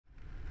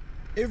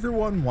Hey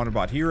everyone,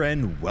 Wanderbot here,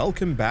 and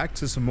welcome back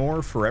to some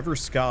more Forever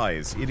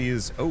Skies. It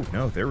is, oh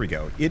no, there we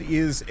go. It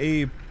is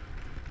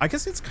I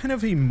guess it's kind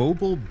of a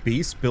mobile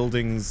base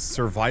building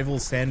survival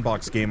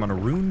sandbox game on a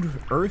ruined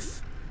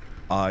Earth,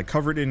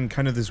 covered in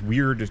kind of this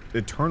weird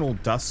eternal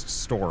dust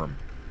storm.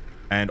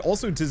 And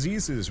also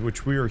diseases,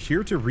 which we are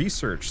here to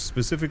research,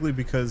 specifically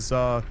because,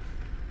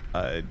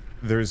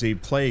 there's a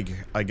plague,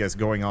 I guess,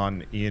 going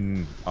on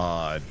in,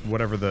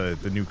 whatever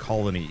the new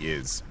colony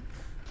is.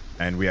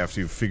 And we have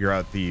to figure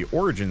out the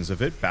origins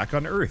of it back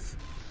on Earth.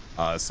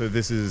 So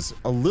this is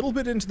a little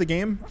bit into the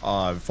game,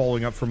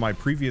 following up from my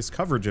previous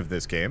coverage of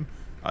this game,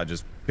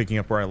 just picking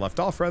up where I left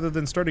off rather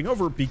than starting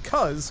over,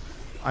 because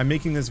I'm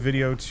making this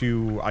video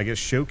to, I guess,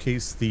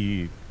 showcase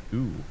the...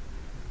 Ooh,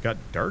 got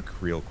dark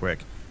real quick.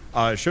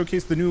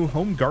 Showcase the new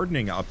home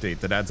gardening update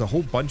that adds a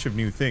whole bunch of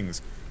new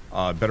things.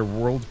 Better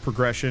world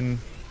progression,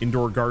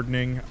 indoor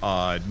gardening,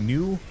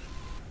 new...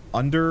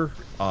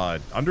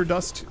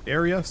 underdust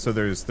area, so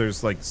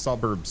there's like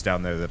suburbs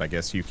down there that I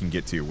guess you can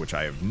get to, which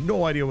I have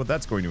no idea what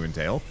that's going to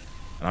entail,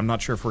 and I'm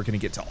not sure if we're going to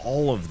get to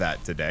all of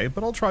that today,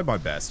 but I'll try my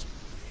best.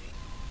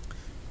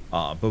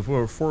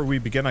 Before we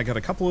begin, I got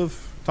a couple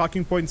of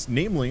talking points,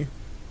 namely,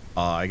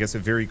 I guess a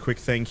very quick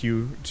thank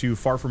you to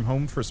Far From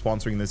Home for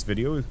sponsoring this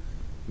video.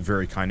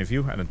 Very kind of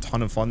you, and a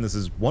ton of fun. This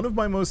is one of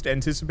my most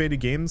anticipated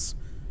games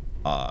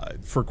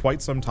for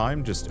quite some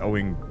time, just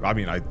owing, I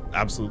mean, I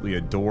absolutely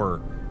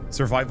adore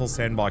survival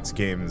sandbox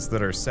games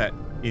that are set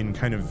in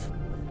kind of,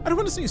 I don't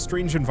want to say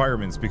strange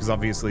environments, because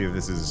obviously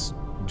this is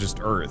just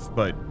Earth,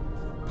 but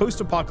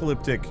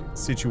post-apocalyptic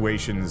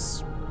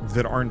situations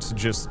that aren't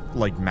just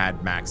like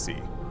Mad Maxy.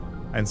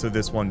 And so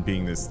this one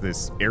being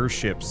this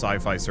airship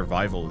sci-fi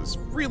survival is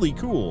really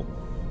cool.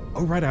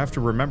 Oh, right, I have to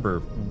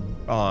remember,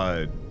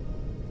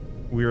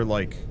 we are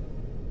like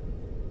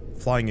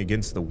flying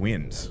against the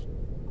wind. So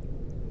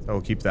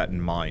I'll keep that in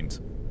mind.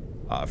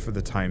 For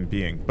the time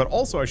being. But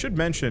also, I should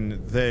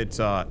mention that,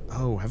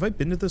 oh, have I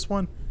been to this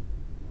one?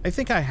 I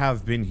think I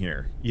have been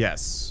here.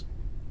 Yes.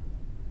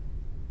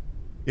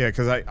 Yeah,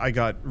 because I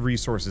got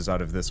resources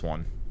out of this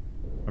one.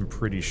 I'm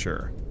pretty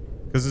sure.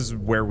 Because this is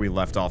where we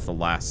left off the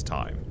last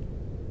time.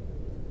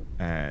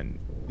 And,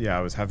 yeah,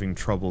 I was having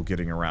trouble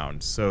getting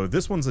around. So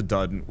this one's a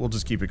dud. We'll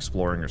just keep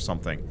exploring or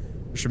something.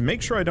 I should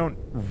make sure I don't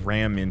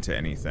ram into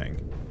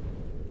anything.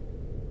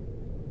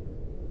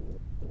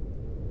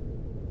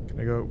 Can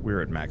I go?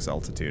 We're at max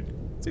altitude.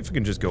 Let's see if we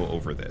can just go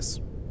over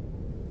this.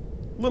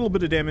 A little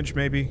bit of damage,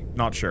 maybe?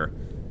 Not sure.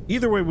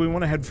 Either way, we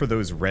want to head for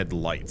those red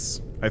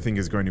lights, I think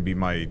is going to be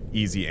my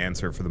easy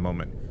answer for the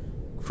moment.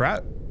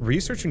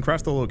 Research and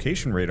craft the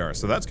location radar,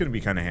 so that's going to be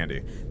kind of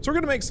handy. So we're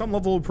going to make some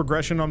level of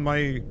progression on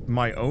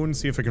my own,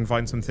 see if I can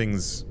find some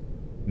things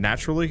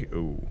naturally.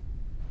 Ooh.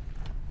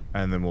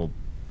 And then we'll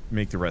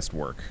make the rest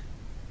work.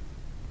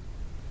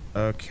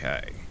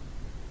 Okay.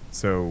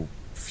 So...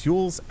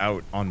 fuel's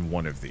out on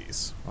one of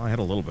these. Oh, I had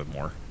a little bit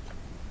more.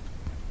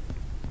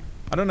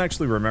 I don't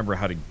actually remember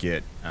how to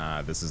get...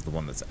 this is the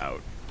one that's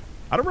out.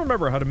 I don't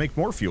remember how to make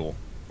more fuel.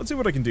 Let's see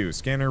what I can do.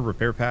 Scanner,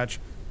 repair patch.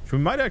 We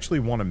might actually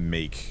want to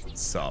make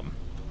some.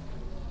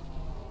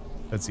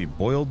 Let's see.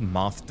 Boiled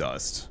moth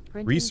dust.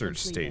 Research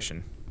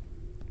station.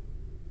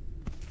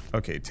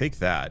 Okay, take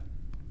that.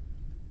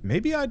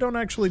 Maybe I don't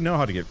actually know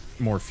how to get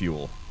more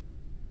fuel.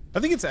 I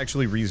think it's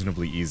actually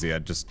reasonably easy. I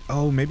just...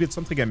 oh, maybe it's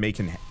something I make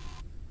in...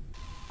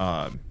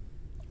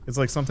 it's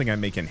like something I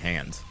make in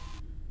hand.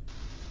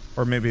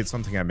 Or maybe it's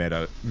something I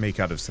make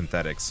out of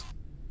synthetics.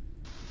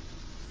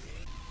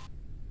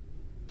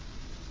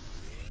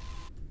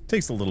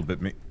 Takes a little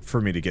bit for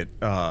me to get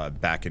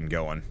back and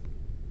going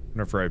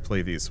whenever I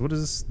play these. What is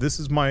this? This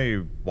is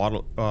my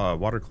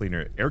water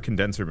cleaner air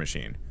condenser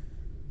machine.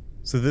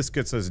 So this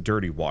gets us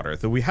dirty water.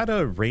 Though we had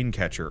a rain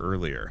catcher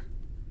earlier.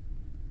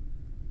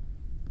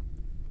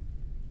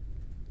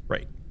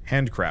 Right.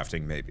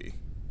 Handcrafting, maybe.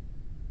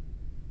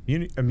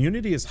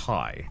 Immunity is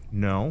high.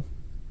 No.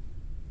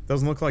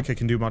 Doesn't look like I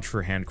can do much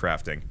for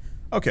handcrafting.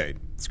 Okay,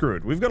 screw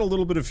it. We've got a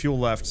little bit of fuel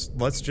left.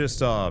 Let's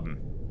just,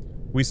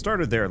 we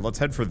started there. Let's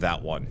head for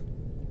that one.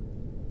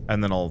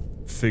 And then I'll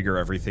figure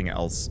everything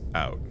else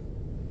out.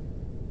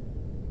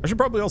 I should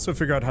probably also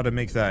figure out how to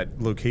make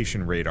that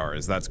location radar,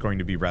 as that's going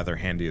to be rather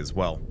handy as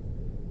well.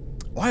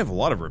 Oh, I have a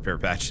lot of repair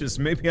patches.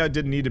 Maybe I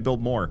didn't need to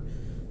build more.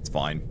 It's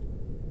fine.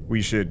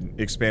 We should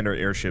expand our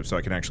airship so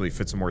I can actually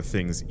fit some more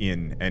things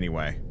in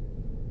anyway.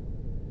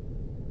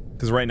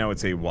 Because right now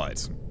it's a, what,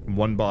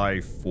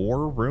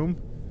 1x4 room?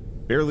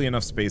 Barely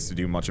enough space to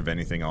do much of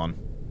anything on.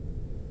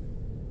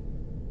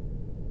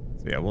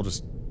 So yeah, we'll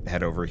just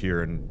head over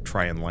here and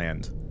try and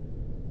land.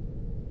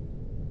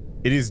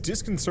 It is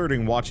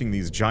disconcerting watching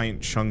these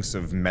giant chunks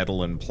of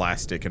metal and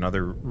plastic and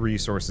other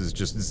resources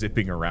just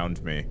zipping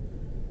around me.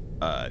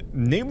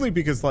 Namely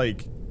because,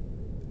 like,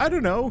 I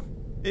don't know,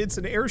 it's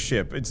an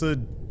airship. It's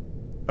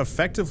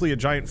effectively a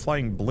giant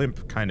flying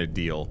blimp kind of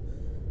deal.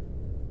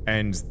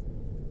 And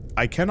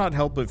I cannot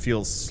help but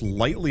feel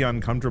slightly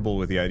uncomfortable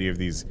with the idea of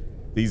these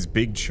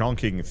big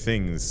chunking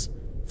things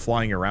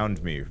flying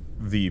around me.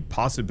 The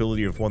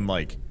possibility of one,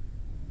 like,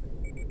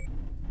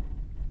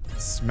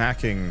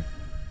 smacking...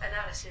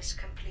 Analysis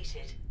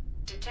completed.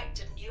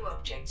 Detected new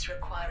objects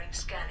requiring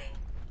scanning.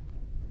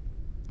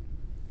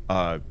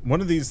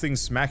 One of these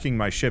things smacking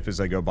my ship as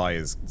I go by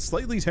is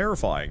slightly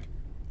terrifying.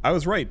 I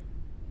was right.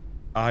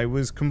 I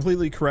was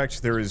completely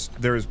correct. There is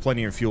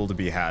plenty of fuel to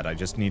be had. I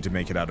just need to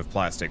make it out of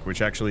plastic,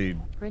 which actually...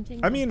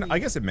 I mean, I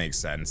guess it makes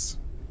sense.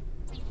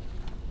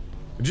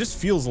 It just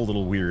feels a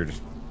little weird,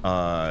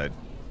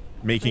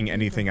 making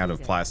anything out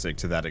of plastic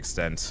to that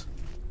extent.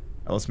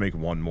 Let's make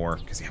one more,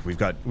 because yeah,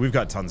 we've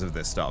got tons of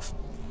this stuff.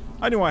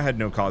 I knew I had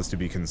no cause to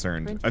be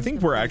concerned. I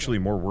think we're actually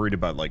more worried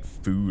about, like,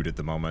 food at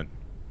the moment.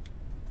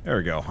 There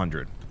we go,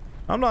 100.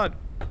 I'm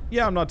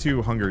not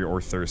too hungry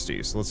or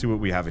thirsty, so let's see what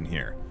we have in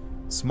here.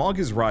 Smog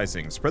is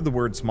rising. Spread the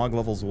word, smog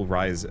levels will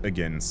rise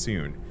again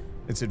soon.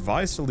 It's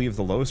advised to leave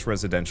the lowest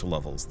residential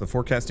levels. The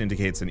forecast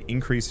indicates an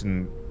increase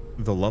in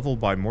the level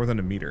by more than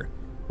a meter.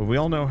 But we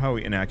all know how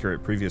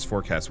inaccurate previous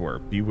forecasts were.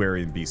 Be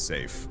wary and be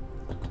safe.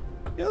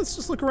 Yeah, let's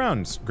just look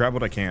around. Grab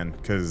what I can,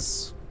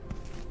 because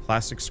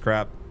plastic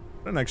scrap...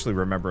 I don't actually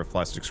remember if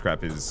plastic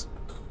scrap is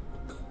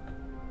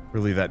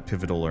really that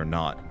pivotal or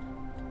not.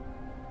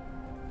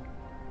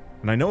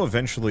 And I know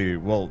eventually,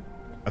 well,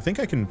 I think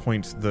I can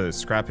point the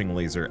scrapping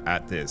laser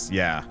at this,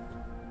 yeah.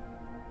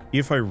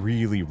 If I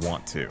really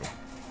want to.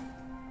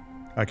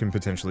 I can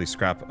potentially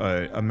scrap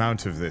a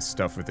amount of this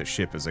stuff with the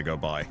ship as I go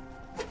by.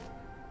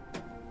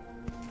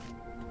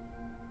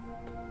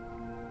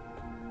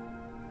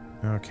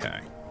 Okay.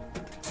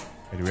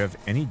 Do we have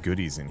any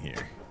goodies in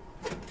here?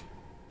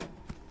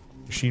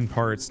 Machine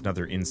parts,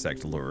 another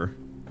insect lure.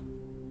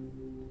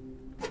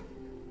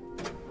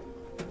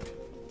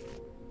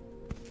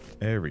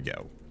 There we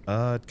go.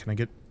 Can I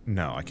get...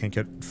 No, I can't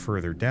get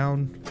further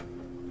down.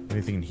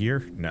 Anything in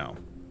here? No.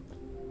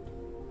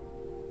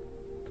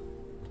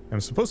 I'm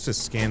supposed to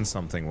scan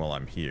something while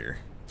I'm here.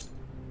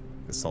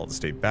 The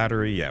solid-state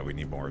battery. Yeah, we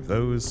need more of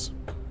those.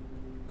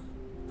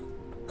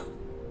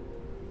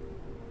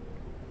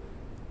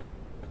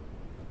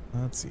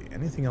 Let's see.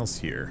 Anything else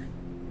here?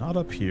 Not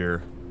up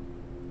here.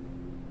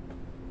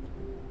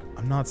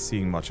 I'm not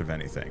seeing much of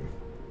anything.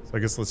 So I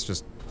guess let's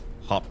just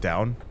hop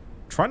down.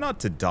 Try not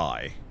to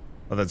die.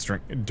 Oh, that's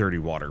dirty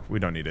water. We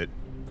don't need it.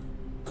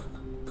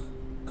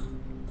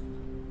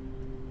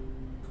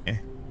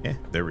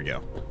 There we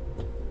go.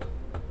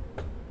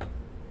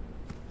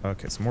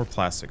 Okay, some more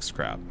plastic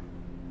scrap.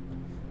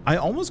 I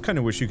almost kind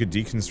of wish you could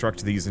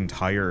deconstruct these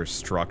entire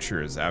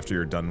structures after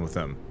you're done with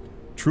them.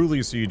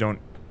 Truly, so you don't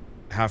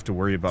have to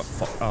worry about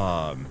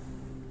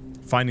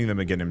finding them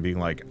again and being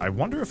like, I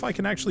wonder if I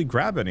can actually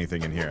grab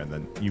anything in here, and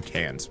then you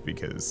can't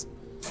because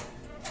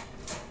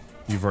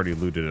you've already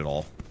looted it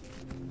all.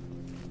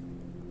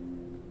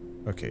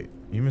 Okay,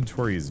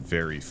 inventory is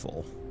very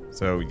full.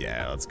 So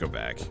yeah, let's go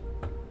back.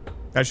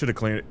 I should have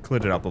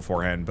cleared it up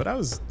beforehand, but I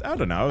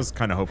don't know, I was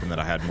kind of hoping that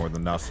I had more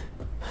than enough.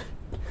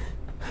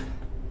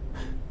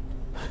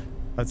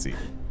 Let's see.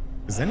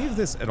 Is any of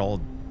this at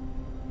all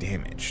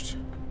damaged?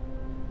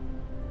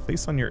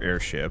 Place on your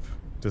airship.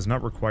 Does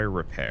not require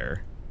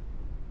repair.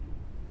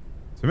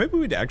 So maybe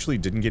we actually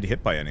didn't get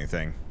hit by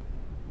anything.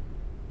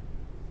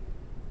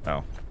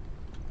 Oh.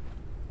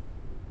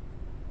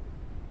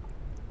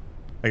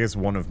 I guess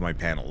one of my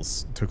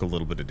panels took a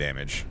little bit of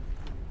damage.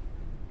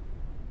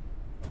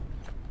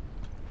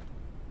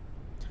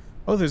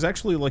 Oh, there's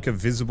actually like a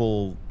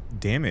visible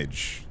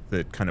damage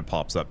that kind of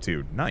pops up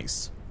too.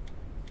 Nice.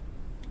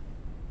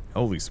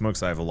 Holy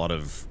smokes, I have a lot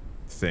of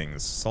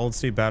things. Solid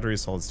state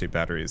batteries, solid state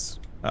batteries.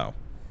 Oh.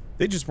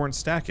 They just weren't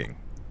stacking.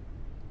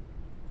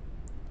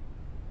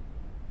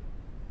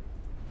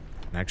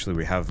 And actually,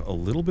 we have a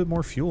little bit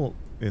more fuel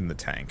in the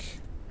tank.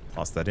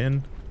 Toss that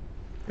in.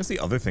 I guess the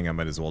other thing I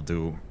might as well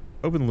do.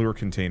 Open lure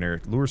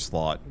container, lure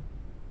slot.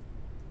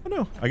 Oh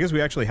no, I guess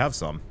we actually have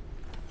some.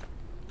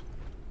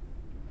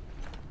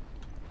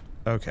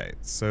 Okay,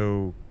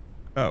 so...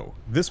 Oh,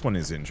 this one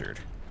is injured.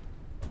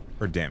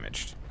 Or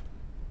damaged.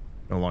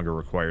 No longer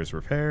requires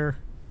repair.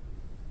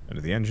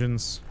 Into the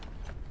engines.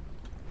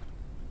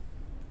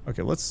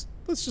 Okay, let's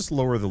just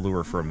lower the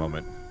lure for a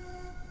moment.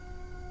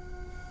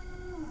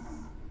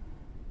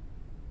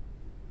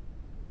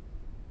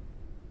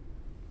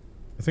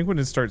 I think when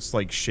it starts,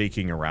 like,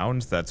 shaking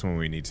around, that's when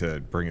we need to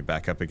bring it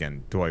back up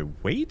again. Do I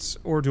wait,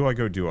 or do I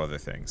go do other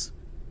things?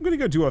 I'm gonna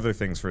go do other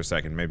things for a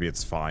second. Maybe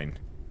it's fine.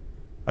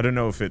 I don't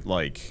know if it,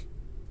 like,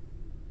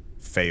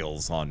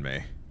 fails on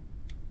me.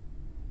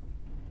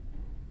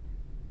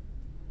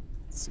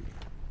 Let's see.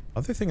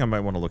 Other thing I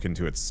might want to look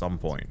into at some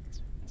point.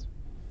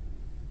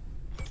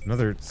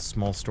 Another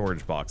small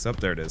storage box. Oh,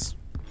 there it is.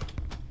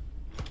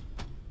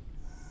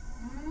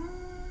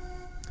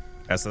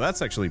 Yeah, so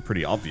that's actually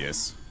pretty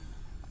obvious.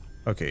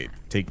 Okay,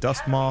 take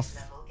dust moth.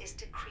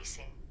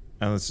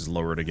 And let's just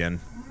lower it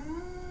again.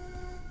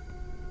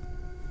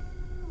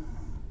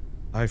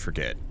 I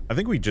forget. I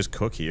think we just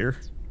cook here.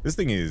 This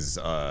thing is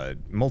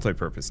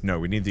multi-purpose. No,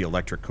 we need the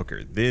electric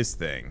cooker. This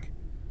thing.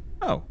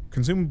 Oh,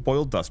 consume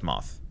boiled dust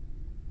moth.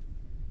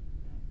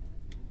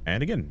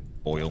 And again,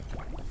 boil.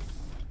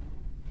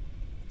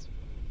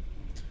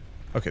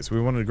 Okay, so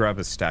we wanted to grab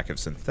a stack of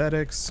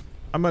synthetics.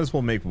 I might as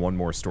well make one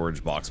more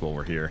storage box while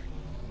we're here.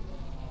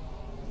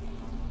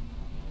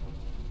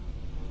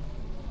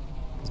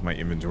 Because my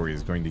inventory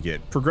is going to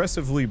get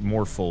progressively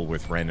more full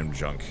with random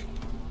junk.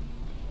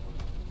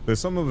 Though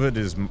some of it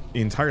is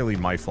entirely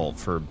my fault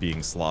for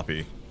being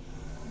sloppy.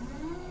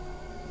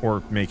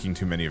 Or making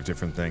too many of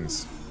different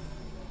things.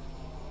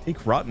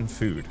 Take rotten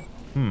food.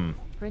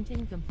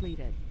 Printing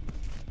completed.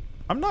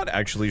 I'm not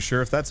actually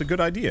sure if that's a good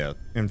idea.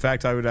 In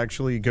fact, I would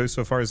actually go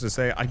so far as to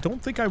say, I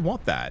don't think I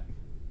want that.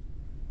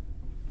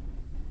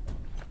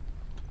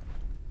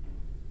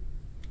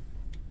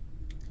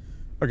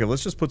 Okay,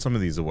 let's just put some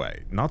of these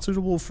away. Not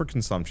suitable for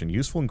consumption.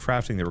 Useful in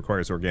crafting that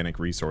requires organic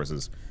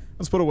resources.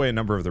 Let's put away a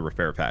number of the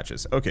repair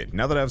patches. Okay,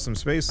 now that I have some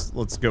space,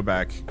 let's go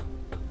back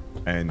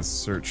and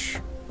search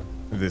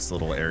this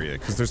little area.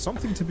 Because there's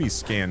something to be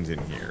scanned in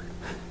here.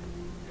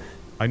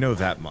 I know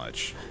that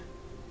much.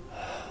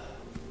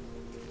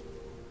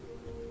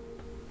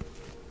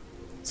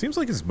 Seems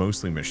like it's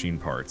mostly machine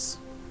parts.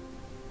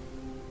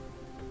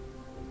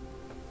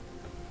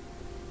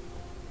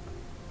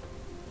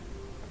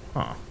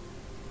 Huh.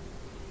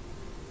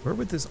 Where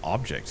would this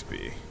object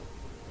be?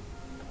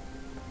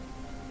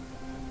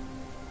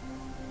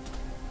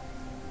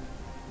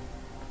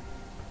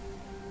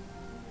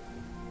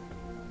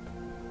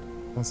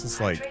 What's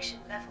this like?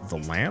 The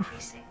lamp?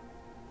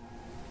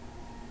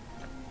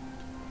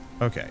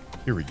 Okay,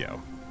 here we go.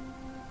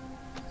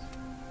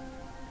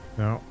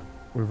 No,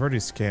 we've already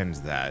scanned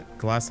that.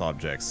 Glass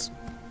objects.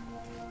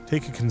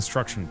 Take a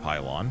construction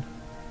pylon.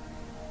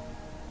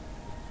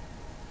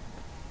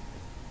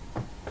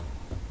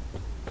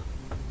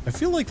 I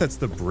feel like that's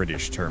the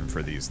British term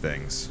for these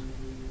things.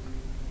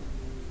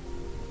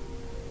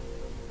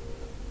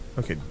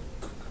 Okay.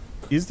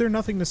 Is there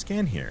nothing to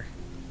scan here?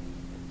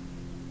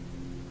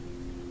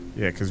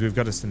 Yeah, because we've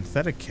got a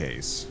synthetic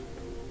case.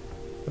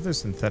 Another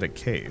synthetic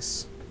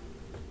case.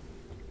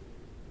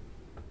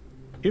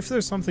 If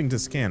there's something to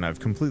scan, I've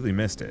completely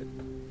missed it.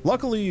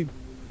 Luckily,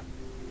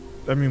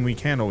 I mean, we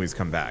can always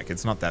come back.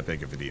 It's not that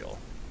big of a deal.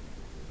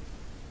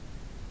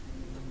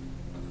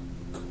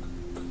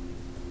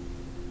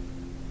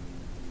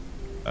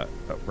 Oh,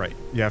 right.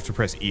 You have to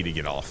press E to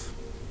get off.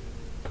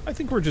 I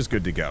think we're just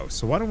good to go.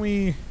 So why don't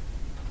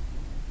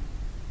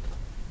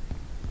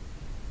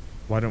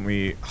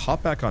we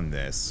hop back on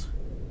this?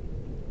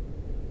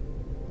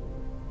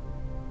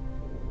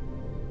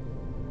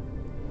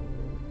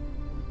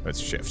 Let's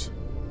shift.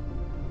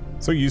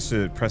 So used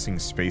to pressing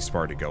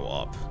spacebar to go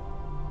up.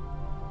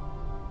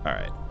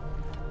 Alright.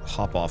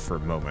 Hop off for a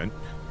moment.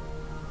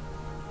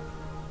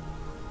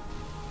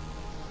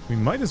 We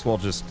might as well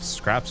just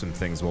scrap some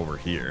things while we're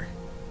here.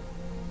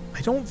 I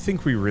don't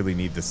think we really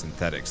need the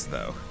synthetics,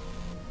 though.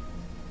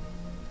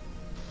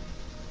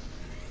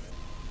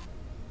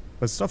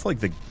 But stuff like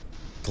the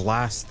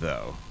glass,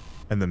 though,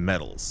 and the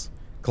metals.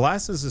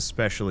 Glass is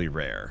especially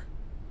rare.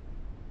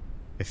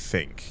 I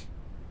think.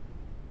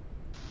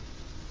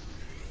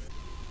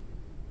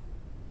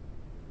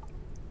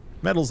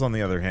 Metals, on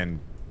the other hand,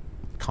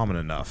 common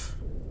enough.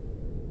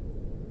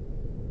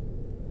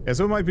 Yeah,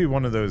 so it might be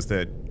one of those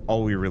that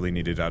all we really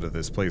needed out of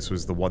this place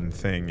was the one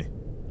thing.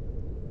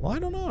 Well, I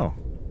don't know.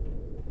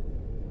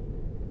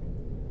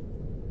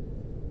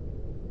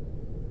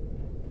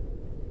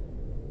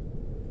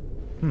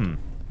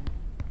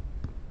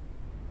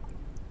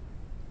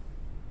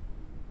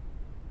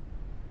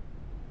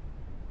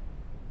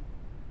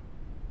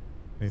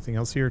 Anything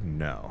else here?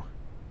 No.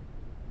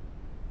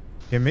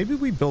 Yeah, maybe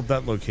we build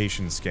that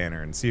location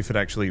scanner and see if it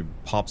actually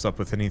pops up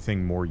with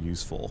anything more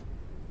useful.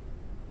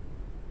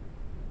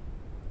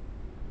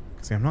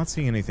 See, I'm not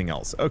seeing anything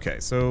else.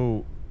 Okay,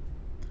 so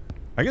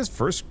I guess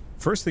first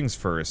things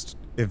first,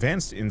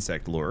 advanced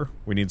insect lure.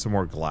 We need some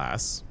more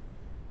glass.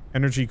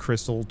 Energy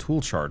crystal,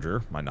 tool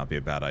charger, might not be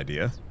a bad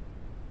idea.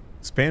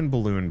 Expand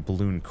balloon,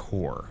 balloon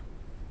core.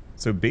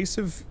 So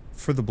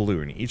for the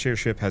balloon, each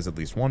airship has at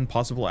least one,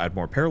 possible add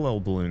more parallel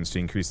balloons to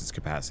increase its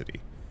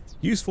capacity.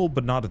 Useful,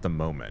 but not at the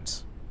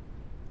moment.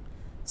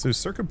 So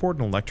circuit board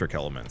and electric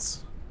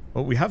elements.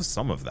 Well, we have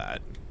some of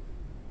that.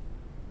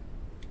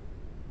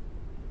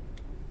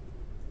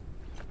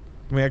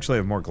 We actually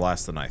have more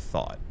glass than I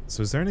thought.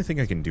 So is there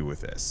anything I can do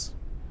with this?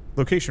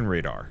 Location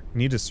radar.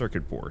 Need a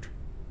circuit board.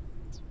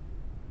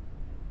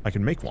 I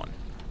can make one.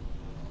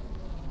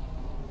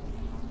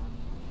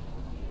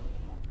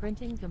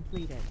 Printing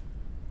completed.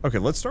 Okay,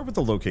 let's start with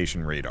the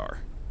location radar.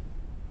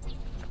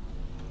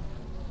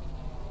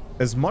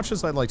 As much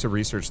as I'd like to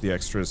research the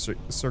extra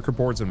circuit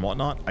boards and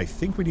whatnot, I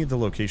think we need the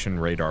location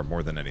radar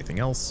more than anything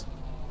else.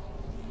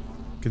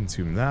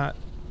 Consume that.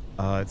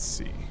 Let's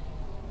see.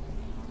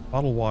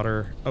 Bottled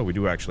water. Oh, we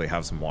do actually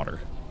have some water.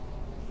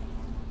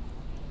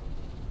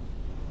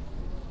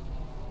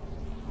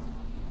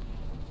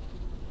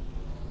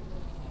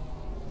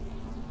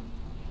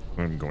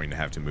 I'm going to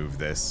have to move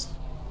this.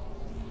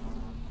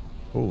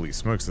 Holy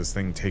smokes, this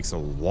thing takes a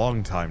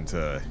long time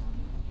to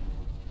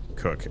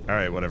cook.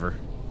 Alright, whatever.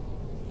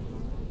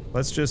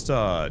 Let's just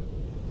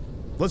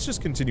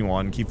continue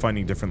on, keep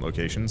finding different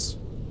locations.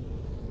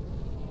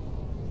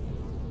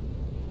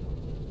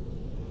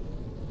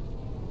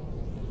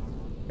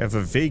 I have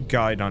a vague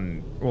guide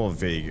on, well,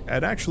 vague,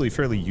 an actually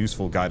fairly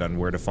useful guide on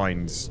where to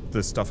find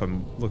the stuff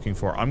I'm looking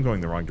for. I'm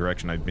going the wrong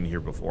direction. I've been here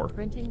before.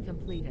 Printing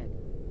completed.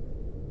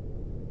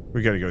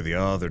 We gotta go the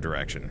other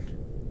direction.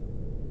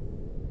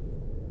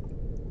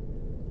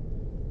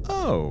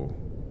 Oh.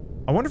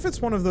 I wonder if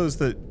it's one of those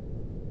that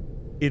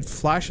it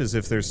flashes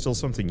if there's still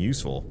something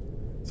useful.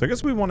 So I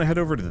guess we want to head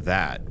over to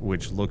that,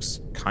 which looks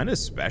kind of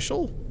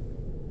special.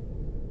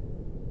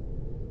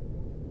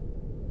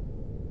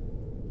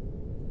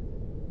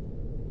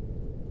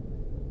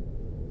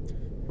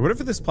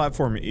 Whatever this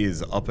platform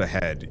is up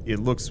ahead, it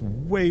looks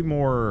way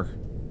more...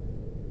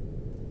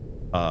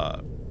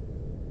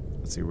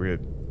 let's see, we're at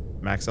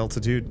max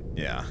altitude?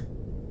 Yeah.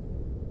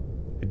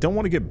 I don't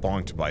want to get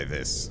bonked by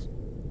this.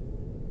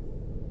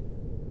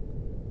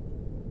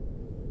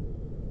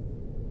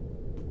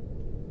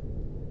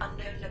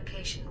 Unknown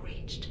location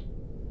reached.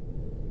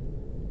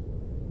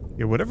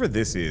 Yeah, whatever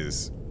this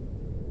is,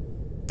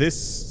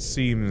 this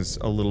seems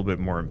a little bit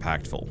more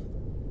impactful.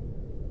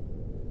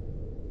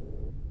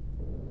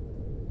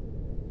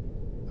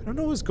 I don't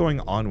know what's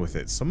going on with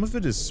it. Some of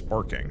it is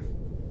sparking.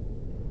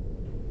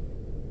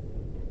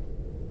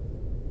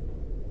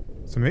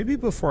 So maybe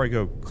before I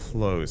go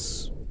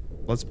close,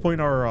 let's point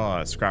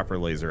our scrapper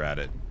laser at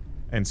it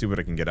and see what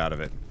I can get out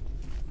of it.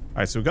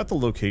 Alright, so we've got the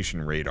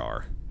location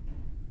radar.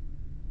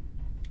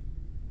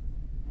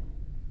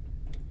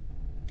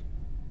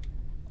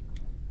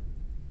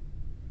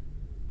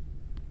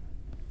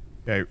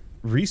 Yeah, I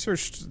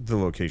researched the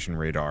location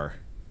radar.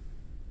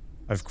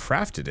 I've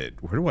crafted it.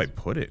 Where do I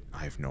put it? I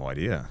have no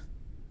idea.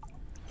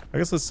 I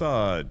guess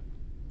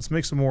let's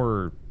make some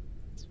more.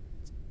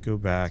 Go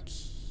back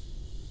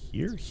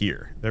here.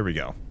 Here. There we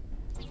go.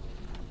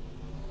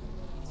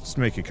 Let's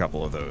make a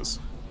couple of those.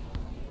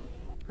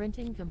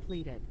 Printing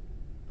completed.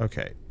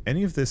 Okay.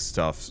 Any of this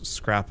stuff's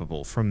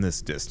scrappable from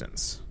this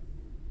distance.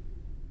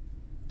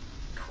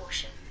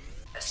 Caution.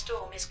 A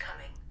storm is coming.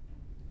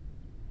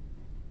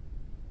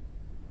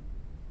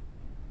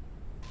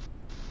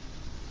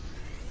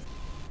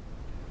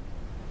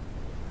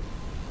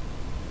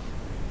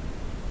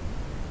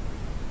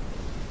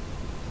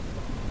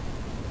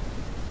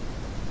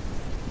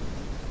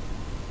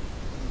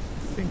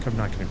 I think I'm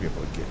not going to be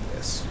able to get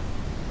this.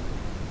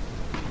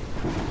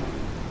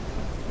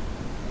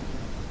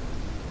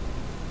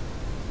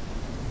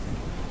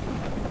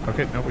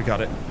 Okay, no, we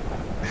got it.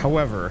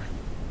 However,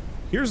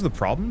 here's the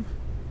problem.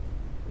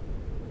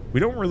 We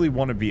don't really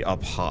want to be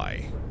up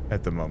high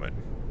at the moment.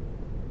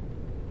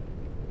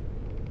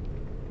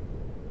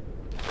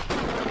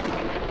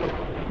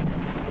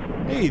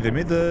 Hey, they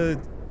made the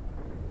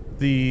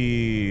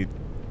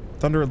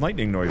thunder and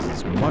lightning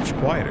noises much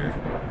quieter.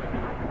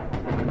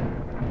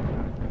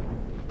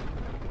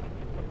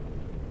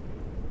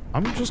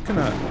 I'm just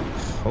gonna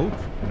hope.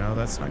 No,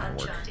 that's not gonna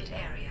work. Uncharted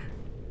area.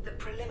 The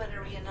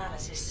preliminary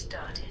analysis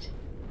started.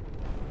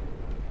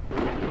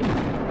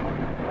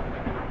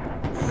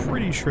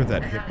 Pretty sure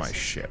that hit my Analysis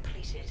ship.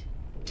 completed.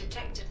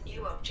 Detected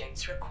new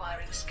objects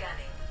requiring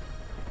scanning.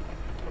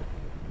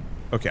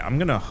 Okay, I'm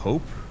gonna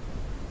hope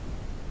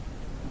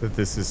that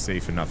this is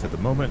safe enough at the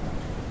moment.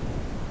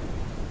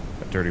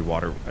 That dirty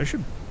water. I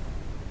should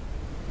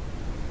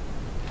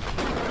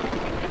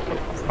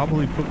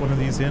probably put one of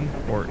these in,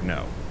 or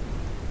no.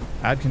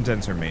 Add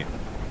condenser mate.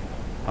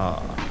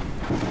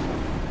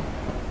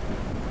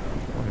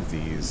 One of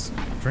these.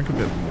 Drink a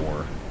bit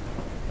more.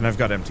 And I've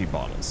got empty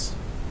bottles.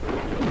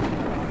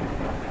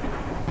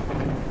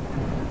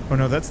 Oh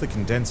no, that's the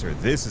condenser.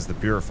 This is the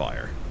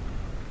purifier.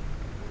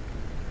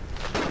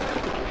 So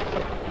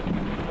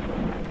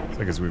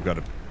I guess we've got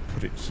to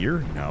put it here?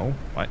 No.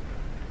 What?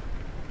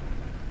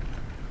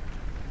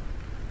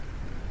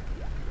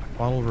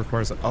 Bottle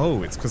requires...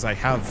 Oh, it's because I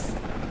have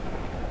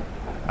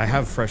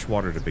fresh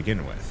water to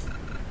begin with.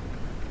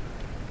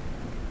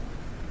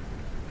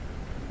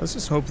 Let's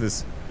just hope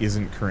this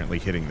isn't currently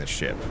hitting the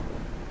ship.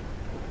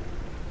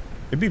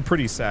 It'd be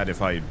pretty sad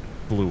if I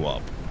blew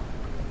up.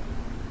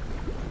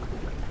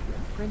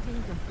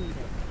 Printing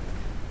completed.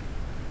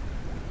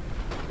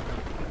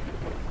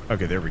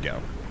 Okay, there we go.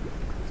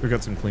 So we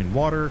got some clean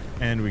water,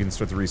 and we can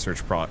start the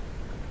research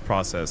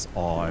process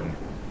on,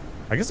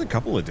 I guess, a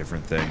couple of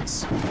different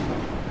things.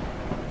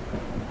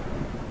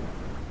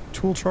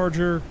 Tool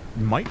charger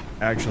might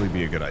actually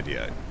be a good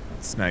idea.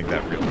 Snag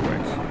that real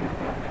quick.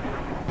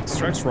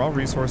 Extracts raw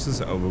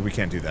resources. Oh, but we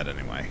can't do that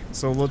anyway.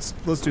 So let's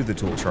do the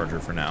tool charger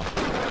for now.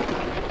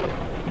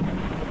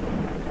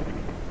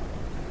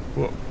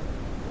 Whoa.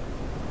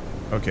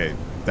 Okay,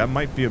 that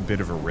might be a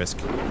bit of a risk,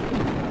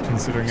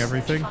 considering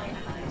everything.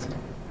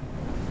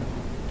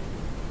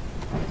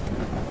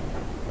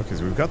 Okay,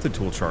 so we've got the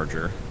tool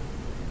charger.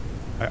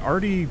 I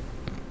already...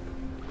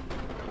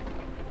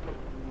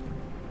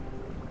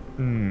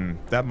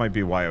 that might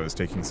be why I was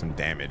taking some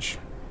damage.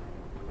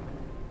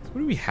 So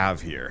what do we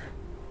have here?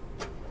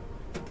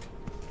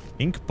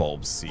 Ink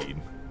bulb seed.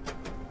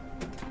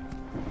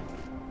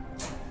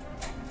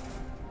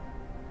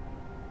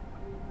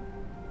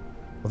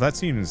 Well, that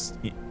seems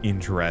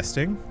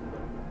interesting.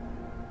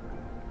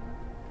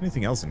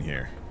 Anything else in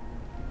here?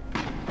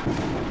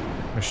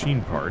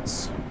 Machine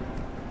parts.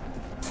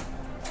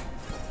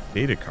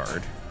 Data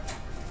card.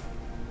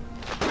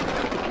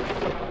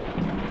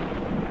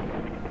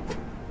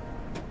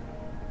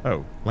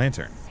 Oh,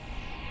 lantern.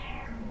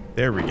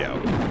 There we go.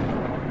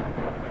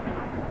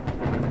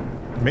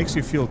 Makes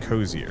you feel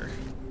cozier.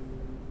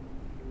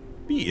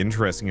 Be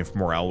interesting if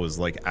morale was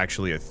like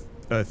actually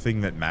a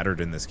thing that mattered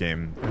in this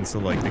game, and so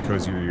like the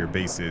cozier your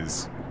base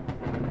is,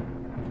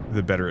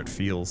 the better it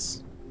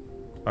feels,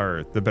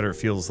 or the better it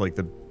feels, like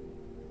the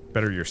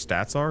better your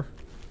stats are.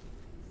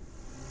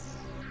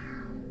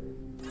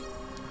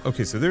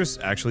 Okay, so there's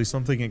actually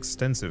something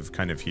extensive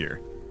kind of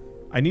here.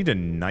 I need a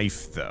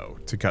knife though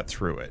to cut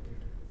through it.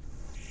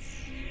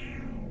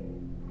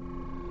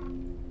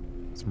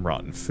 Some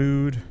rotten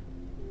food.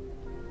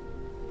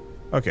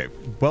 Okay,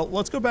 well,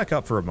 let's go back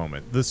up for a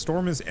moment. The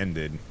storm has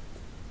ended,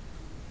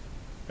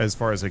 as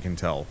far as I can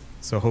tell.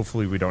 So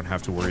hopefully we don't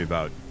have to worry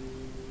about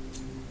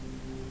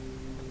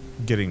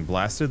getting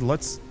blasted.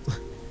 Let's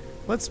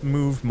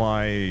move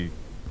my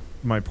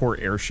poor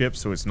airship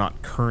so it's not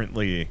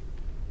currently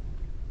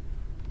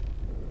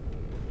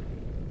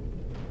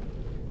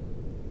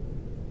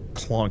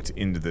clonked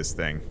into this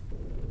thing.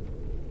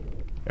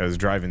 I was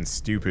driving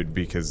stupid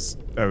because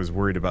I was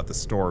worried about the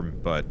storm,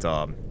 but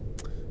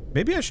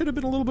maybe I should have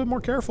been a little bit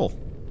more careful.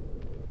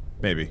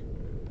 Maybe.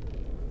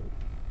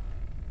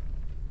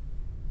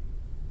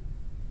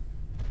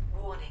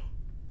 Warning.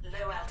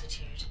 Low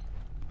altitude.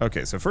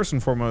 Okay, so first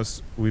and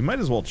foremost, we might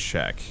as well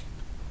check.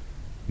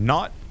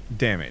 Not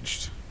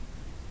damaged.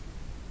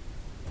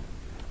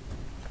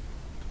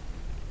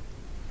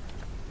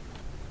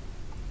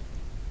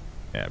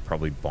 Yeah,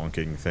 probably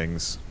bonking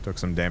things. Took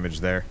some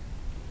damage there.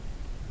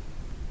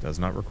 Does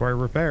not require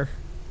repair.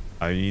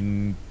 I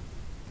mean,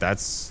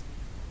 that's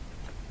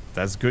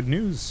good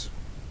news.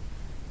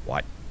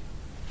 What?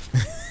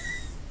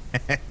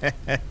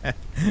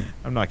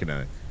 I'm not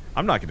gonna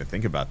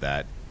think about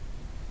that.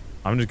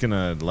 I'm just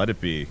gonna let it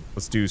be.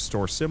 Let's do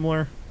store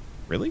similar.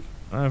 Really?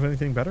 I don't have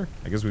anything better?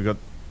 I guess we got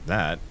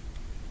that.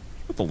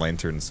 Put the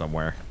lantern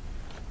somewhere.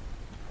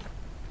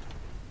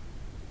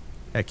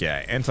 Heck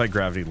yeah,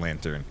 anti-gravity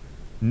lantern.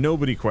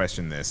 Nobody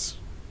questioned this.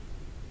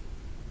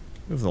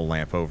 Move the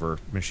lamp over.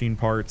 Machine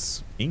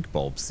parts. Ink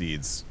bulb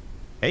seeds.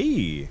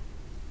 Hey!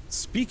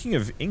 Speaking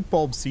of ink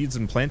bulb seeds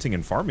and planting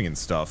and farming and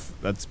stuff,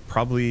 that's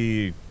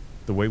probably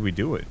the way we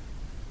do it.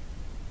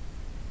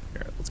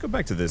 Here, let's go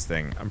back to this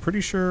thing. I'm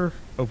pretty sure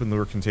open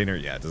lure container.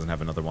 Yeah, it doesn't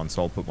have another one,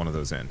 so I'll put one of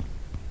those in.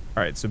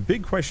 Alright, so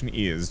big question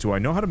is, do I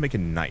know how to make a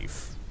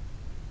knife?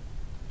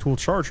 Tool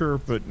charger,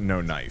 but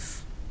no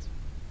knife.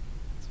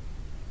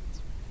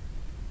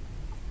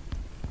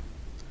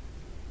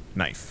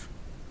 Knife.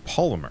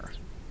 Polymer.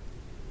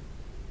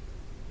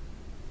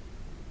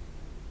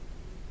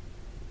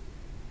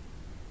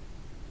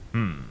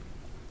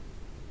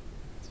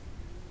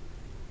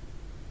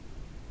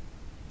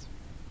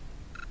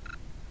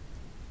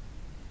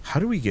 How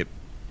do we get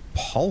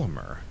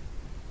polymer?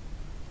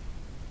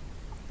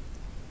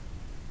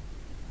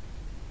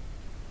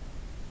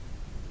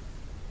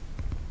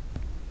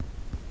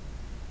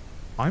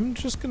 I'm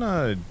just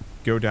gonna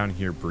go down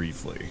here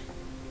briefly.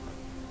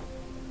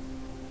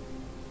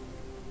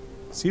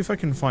 See if I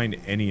can find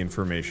any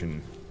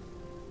information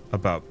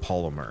about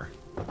polymer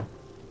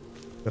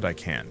that I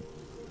can.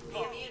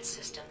 The immune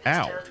system has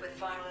Ow. dealt with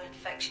viral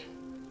infection.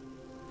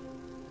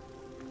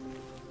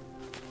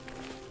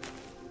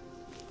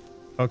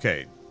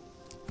 Okay.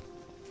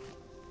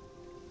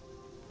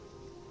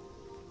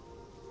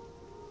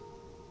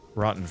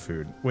 Rotten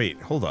food.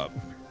 Wait, hold up.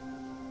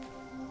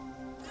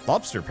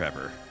 Lobster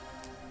pepper.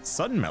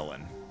 Sun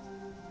melon.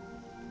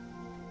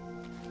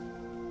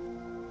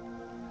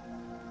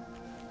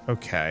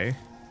 Okay.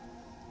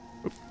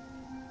 Oop.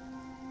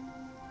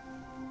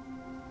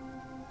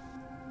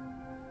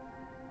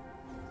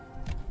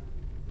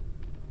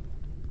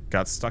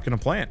 Got stuck in a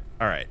plant.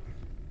 All right.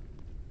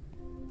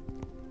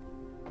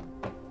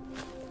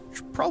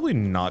 Should probably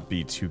not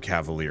be too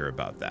cavalier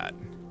about that.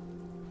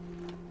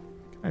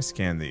 Can I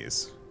scan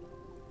these?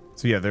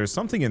 So yeah, there's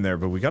something in there,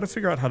 but we got to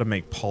figure out how to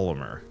make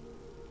polymer.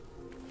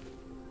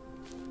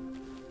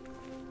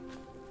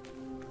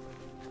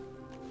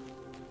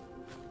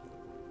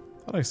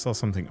 Thought I saw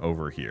something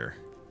over here.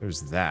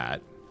 There's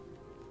that.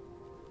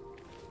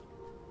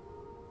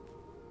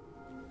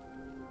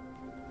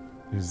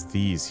 There's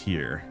these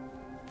here.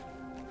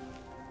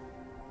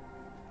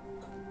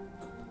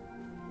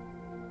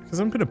 Because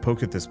I'm going to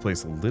poke at this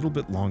place a little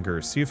bit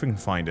longer, see if I can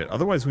find it.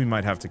 Otherwise, we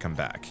might have to come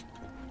back.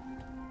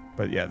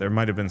 But yeah, there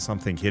might have been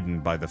something hidden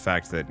by the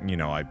fact that, you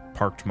know, I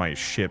parked my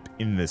ship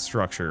in this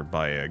structure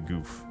by a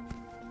goof.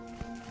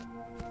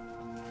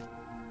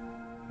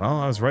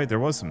 Well, I was right. There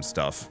was some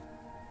stuff.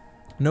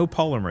 No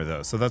polymer,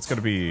 though, so that's got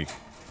to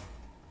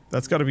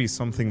be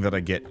something that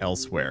I get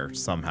elsewhere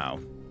somehow.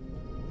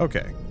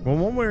 Okay. Well,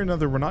 one way or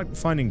another, we're not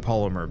finding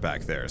polymer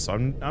back there, so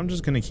I'm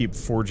just going to keep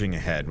forging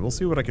ahead. We'll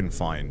see what I can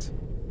find.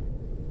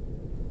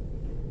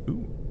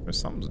 Ooh, there's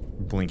something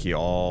blinky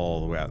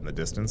all the way out in the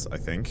distance, I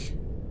think.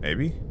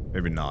 Maybe?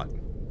 Maybe not.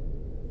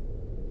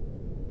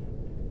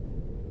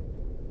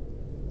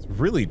 It's a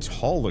really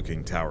tall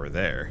looking tower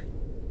there.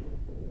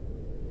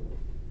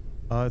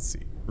 Let's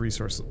see.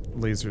 Resource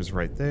lasers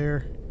right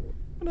there.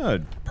 I'm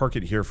gonna park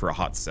it here for a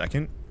hot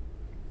second.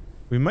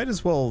 We might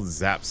as well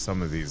zap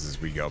some of these as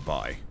we go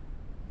by.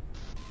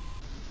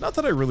 Not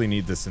that I really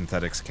need the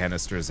synthetics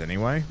canisters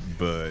anyway,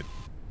 but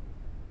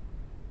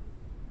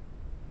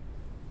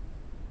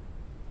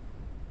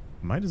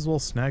might as well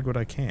snag what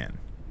I can.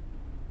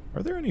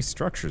 Are there any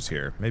structures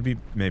here? Maybe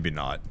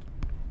not.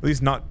 At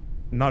least not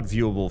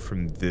viewable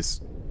from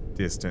this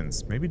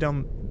distance. Maybe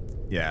down...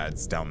 Yeah,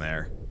 it's down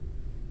there.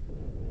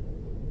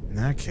 In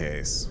that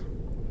case...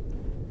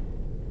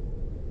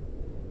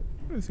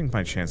 what do you think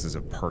my chances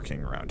of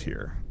parking around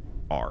here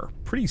are?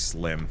 Pretty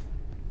slim.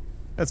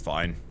 That's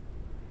fine.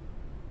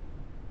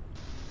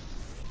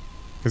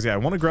 Because, yeah, I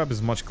want to grab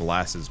as much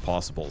glass as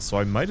possible, so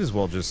I might as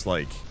well just,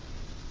 like,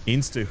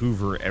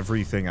 insta-hoover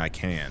everything I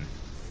can.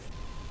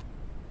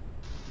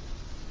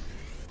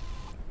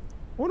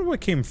 I wonder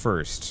what came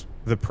first,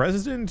 the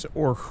president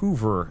or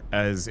Hoover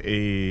as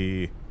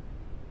a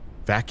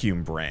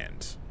vacuum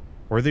brand?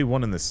 Or are they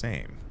one and the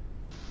same?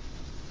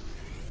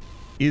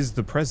 Is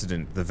the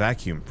president the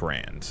vacuum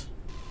brand?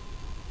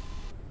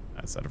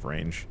 That's out of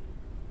range.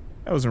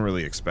 I wasn't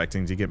really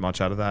expecting to get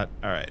much out of that.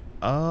 Alright.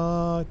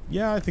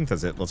 Yeah, I think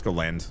that's it. Let's go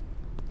land.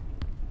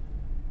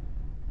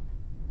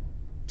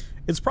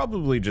 It's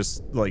probably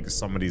just, like,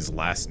 somebody's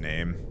last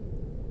name.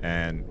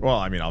 And, well,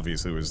 I mean,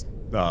 obviously it was,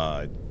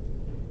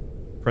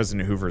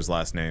 President Hoover's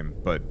last name,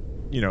 but,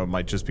 you know, it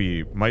might just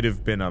be, might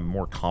have been a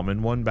more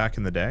common one back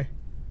in the day.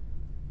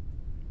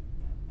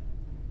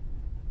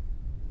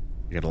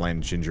 You gotta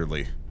land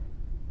gingerly.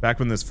 Back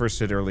when this first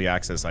hit early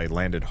access, I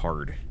landed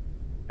hard.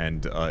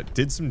 And,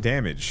 did some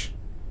damage.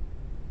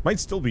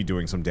 Might still be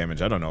doing some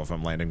damage. I don't know if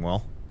I'm landing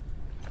well.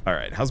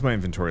 Alright, how's my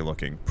inventory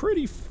looking?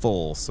 Pretty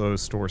full, so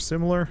store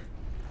similar.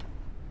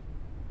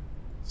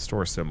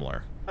 Store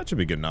similar. That should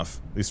be good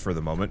enough, at least for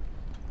the moment.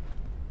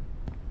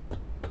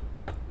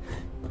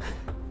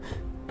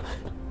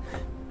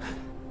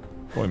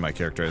 Boy, my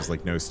character has,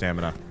 like, no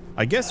stamina.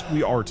 I guess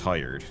we are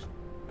tired.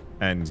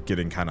 And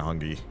getting kind of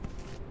hungry.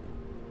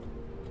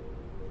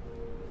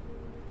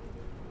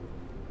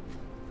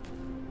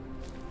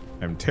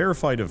 I'm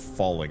terrified of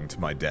falling to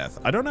my death.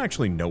 I don't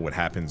actually know what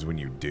happens when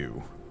you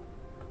do.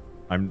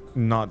 I'm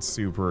not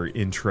super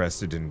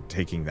interested in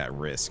taking that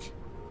risk.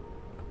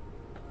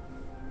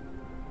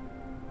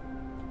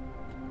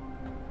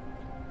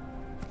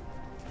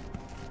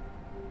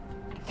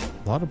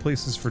 A lot of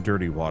places for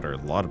dirty water. A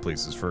lot of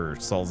places for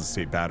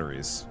solid-state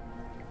batteries.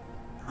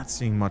 Not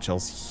seeing much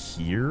else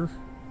here.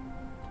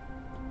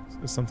 Is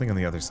there something on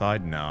the other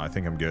side? No, I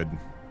think I'm good.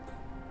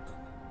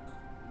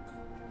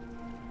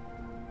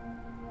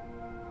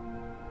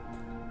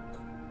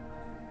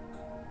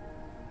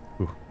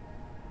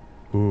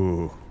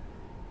 Ooh.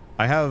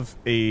 I have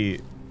a...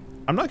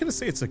 I'm not going to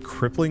say it's a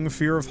crippling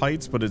fear of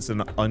heights, but it's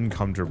an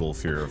uncomfortable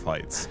fear of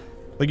heights.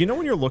 Like, you know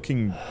when you're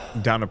looking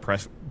down a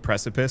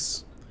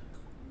precipice?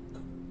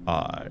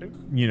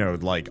 You know,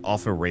 like,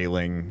 off a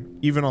railing,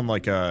 even on,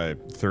 like, a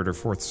 3rd or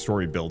 4th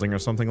story building or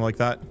something like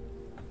that.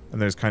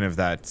 And there's kind of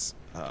that,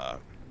 I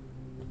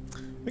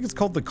think it's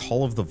called the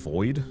Call of the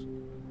Void.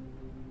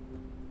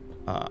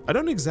 I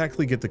don't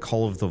exactly get the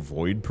Call of the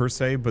Void, per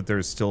se, but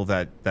there's still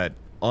that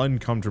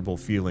uncomfortable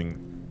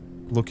feeling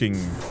looking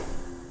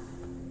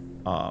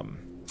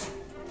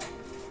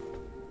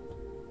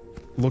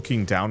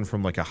down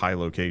from like a high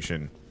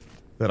location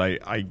that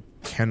I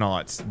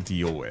cannot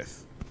deal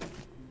with.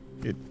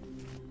 It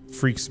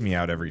freaks me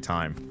out every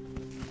time.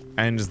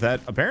 And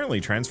that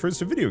apparently transfers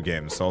to video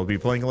games, so I'll be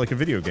playing like a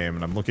video game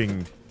and I'm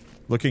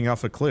looking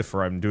off a cliff,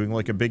 or I'm doing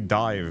like a big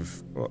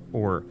dive,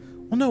 or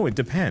well, no, it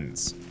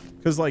depends.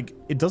 Because like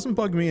it doesn't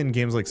bug me in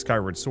games like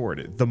Skyward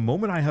Sword. The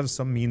moment I have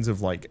some means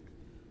of like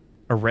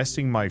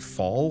arresting my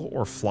fall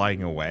or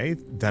flying away,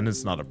 then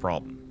it's not a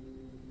problem.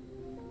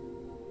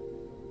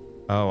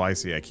 Oh, I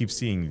see. I keep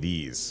seeing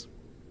these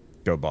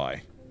go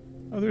by.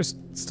 Oh, there's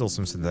still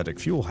some synthetic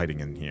fuel hiding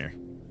in here.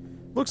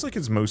 Looks like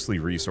it's mostly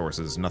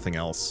resources, nothing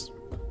else.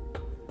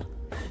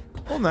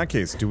 Well, in that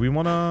case, do we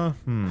want to...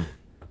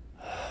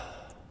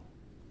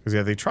 Because,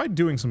 yeah, they tried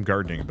doing some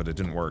gardening, but it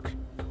didn't work.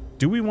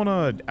 Do we want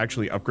to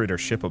actually upgrade our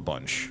ship a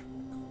bunch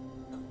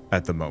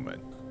at the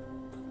moment?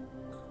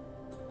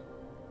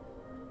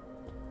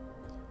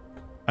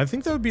 I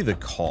think that would be the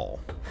call.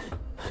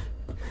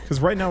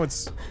 Because right now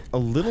it's a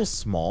little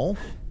small.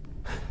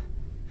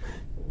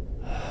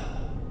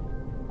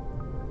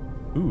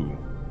 Ooh.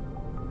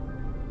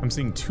 I'm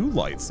seeing 2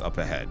 lights up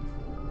ahead.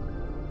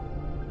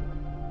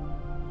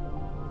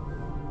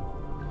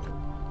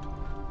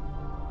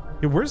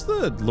 Yeah, where's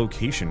the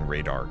location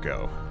radar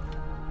go?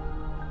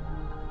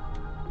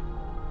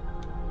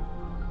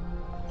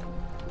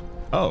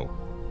 Oh.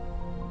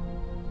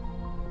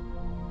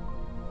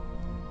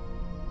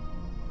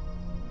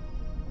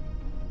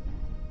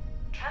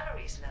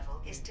 Calories level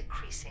is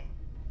decreasing.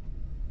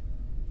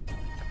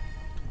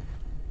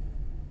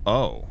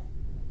 Oh.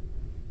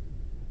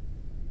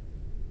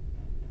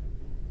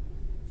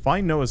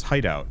 Find Noah's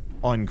hideout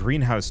on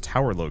greenhouse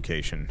tower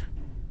location.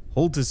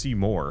 Hold to see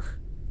more.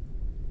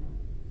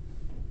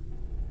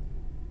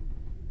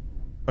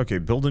 Okay,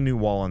 build a new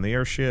wall on the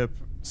airship.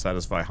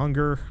 Satisfy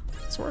hunger.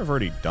 So I've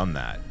already done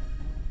that.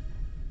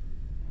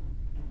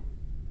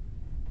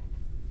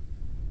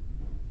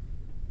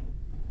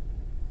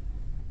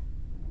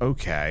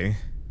 Okay.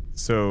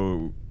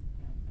 So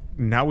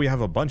now we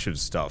have a bunch of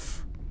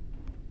stuff,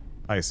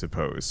 I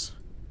suppose.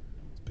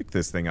 Let's pick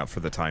this thing up for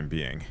the time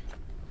being.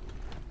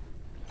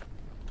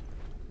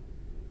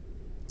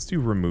 Let's do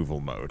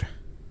removal mode.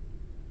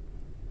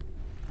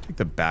 Take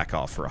the back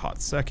off for a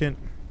hot second.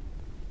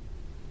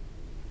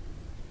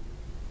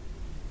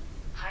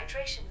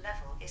 Hydration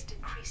level is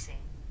decreasing.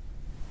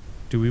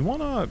 Do we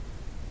want to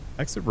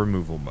exit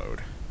removal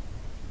mode?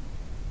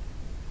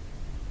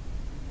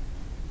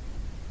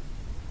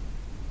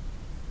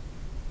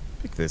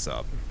 Pick this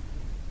up.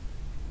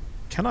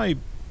 Can I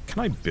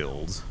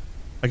build?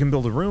 I can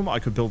build a room. I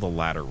could build a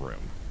ladder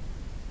room.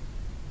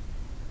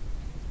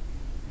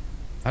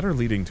 Ladder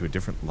leading to a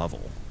different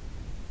level.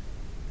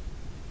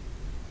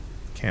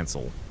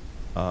 Cancel.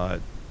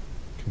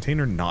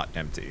 Container not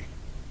empty.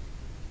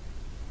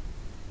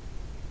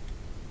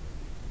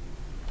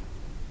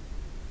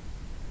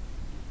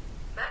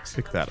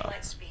 Maximum Pick that up.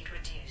 flight speed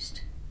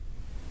reduced.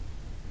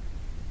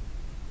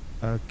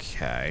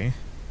 Okay.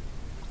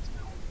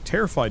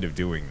 Terrified of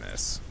doing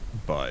this,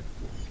 but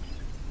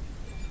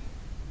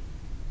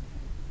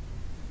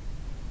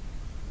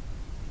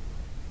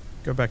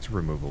go back to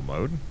removal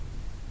mode.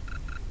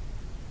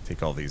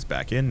 Take all these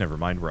back in. Never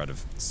mind, we're out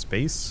of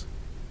space.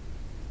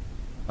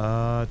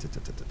 Let's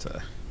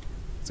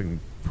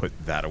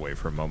put that away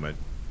for a moment.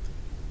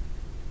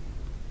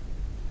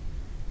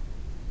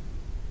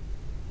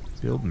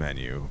 Build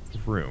menu.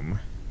 Room.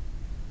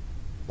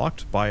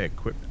 Locked by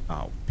equipment.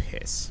 Oh,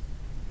 piss.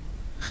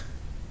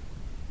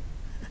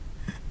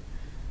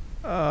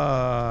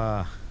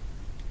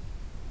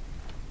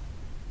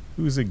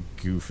 Who's a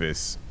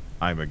goofus?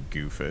 I'm a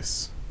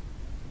goofus.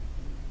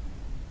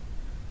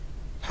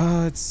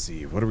 Let's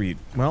see. What do we...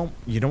 Well,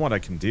 you know what I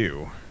can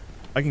do?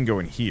 I can go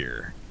in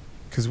here.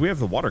 Because we have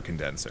the water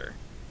condenser.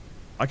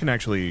 I can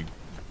actually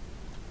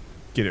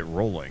get it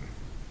rolling.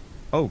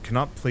 Oh,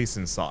 cannot place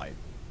inside.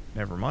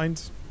 Never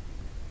mind.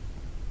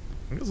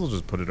 I guess I'll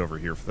just put it over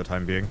here for the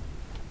time being.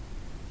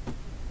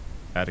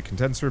 Add a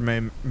condenser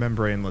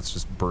membrane. Let's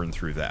just burn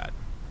through that.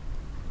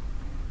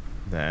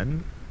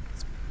 Then,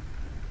 let's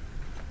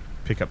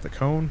pick up the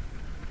cone.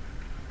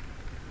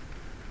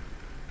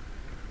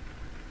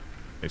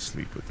 I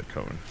sleep with the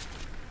cone.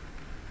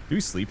 Do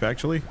we sleep,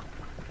 actually?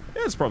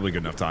 Yeah, it's probably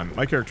good enough time.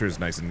 My character is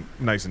nice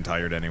and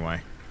tired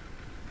anyway.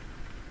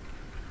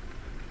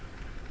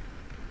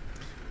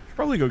 Should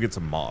probably go get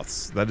some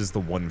moths. That is the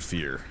one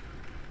fear.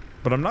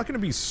 But I'm not going to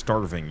be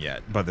starving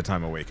yet by the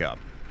time I wake up.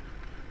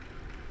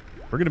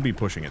 We're going to be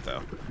pushing it,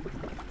 though.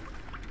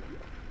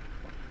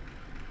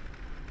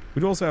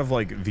 We'd also have,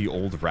 like, the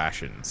old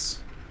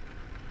rations.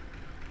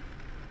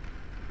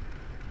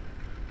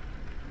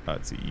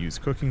 Let's see, use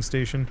cooking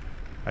station.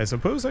 I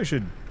suppose I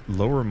should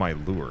lower my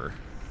lure.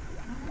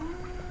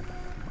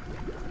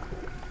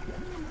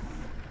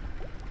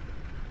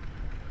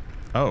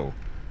 Oh.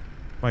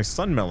 My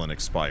sun melon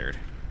expired.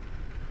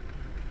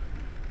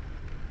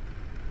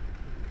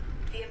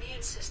 The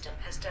immune system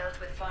has dealt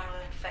with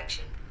viral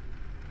infection.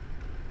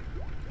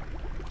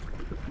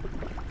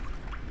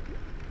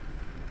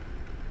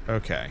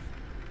 Okay.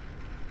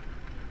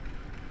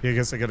 Yeah, I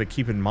guess I gotta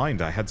keep in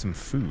mind I had some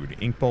food.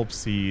 Ink bulb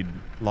seed,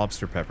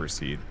 lobster pepper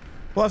seed.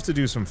 We'll have to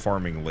do some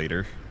farming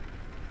later.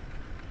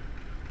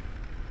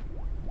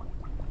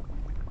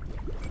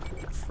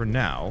 For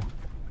now,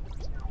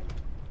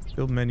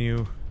 build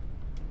menu,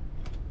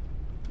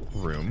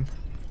 room,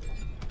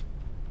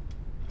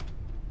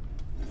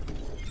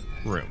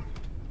 room.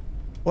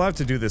 We'll have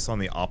to do this on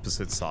the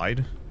opposite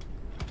side,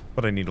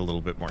 but I need a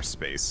little bit more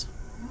space.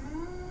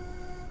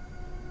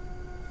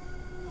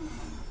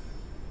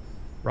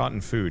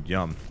 Rotten food,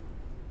 yum.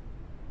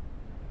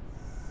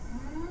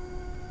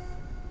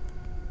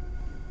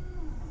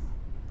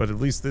 But at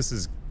least this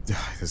is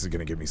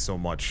gonna give me so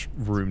much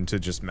room to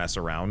just mess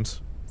around.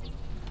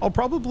 I'll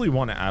probably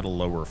want to add a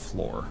lower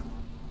floor.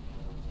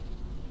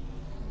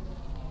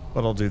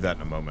 But I'll do that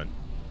in a moment.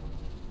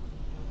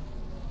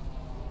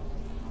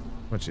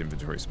 Much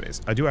inventory space.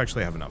 I do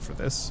actually have enough for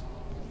this.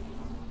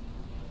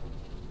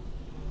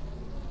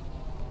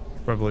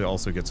 Probably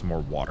also get some more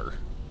water.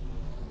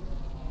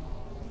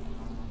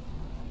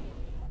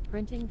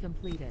 Printing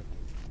completed.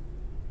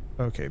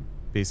 Okay,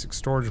 basic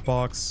storage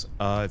box.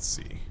 Let's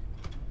see.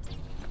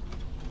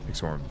 Make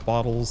some more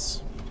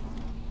bottles.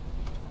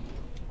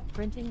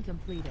 Printing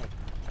completed.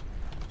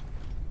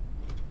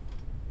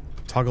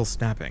 Toggle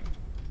snapping.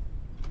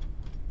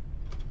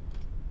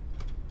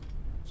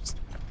 Just,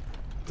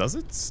 does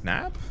it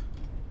snap?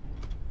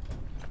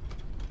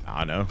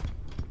 I don't know.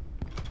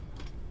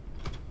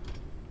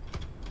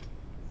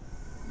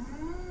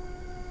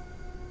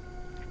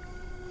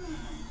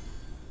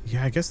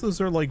 Yeah, I guess those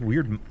are like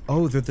weird...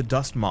 Oh, they're the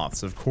dust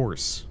moths, of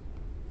course.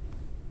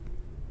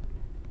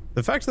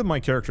 The fact that my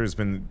character has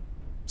been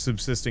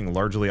subsisting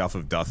largely off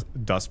of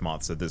dust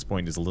moths at this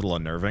point is a little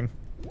unnerving.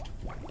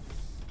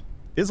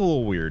 It's a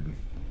little weird.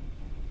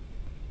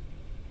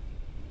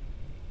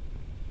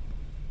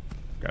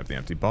 Grab the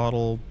empty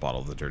bottle,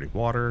 bottle the dirty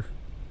water,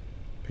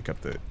 pick up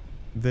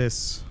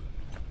this.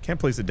 Can't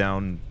place it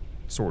down,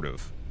 sort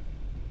of.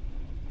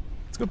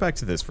 Let's go back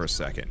to this for a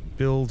second.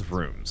 Build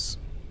rooms.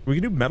 We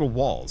can do metal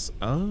walls.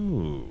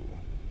 Oh.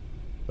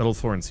 Metal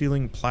floor and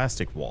ceiling,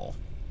 plastic wall.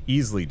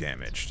 Easily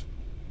damaged.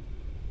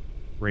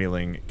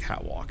 Railing,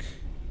 catwalk.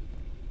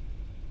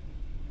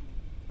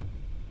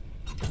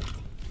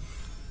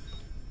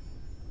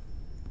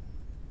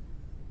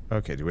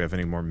 Okay, do we have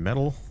any more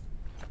metal?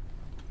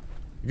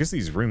 I guess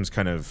these rooms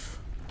kind of...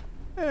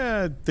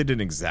 they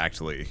didn't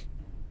exactly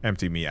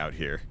empty me out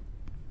here.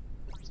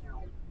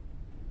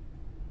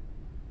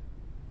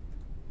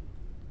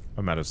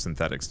 I'm out of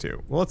synthetics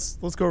too. Well,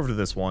 let's go over to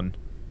this one.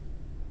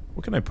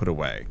 What can I put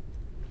away?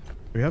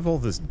 We have all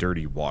this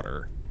dirty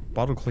water.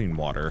 Bottle clean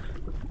water.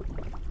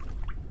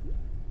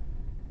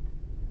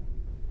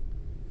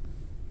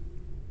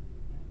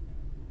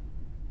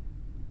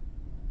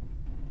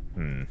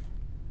 Okay,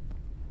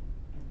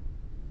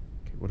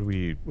 what do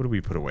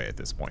we put away at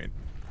this point?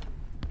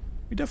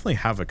 We definitely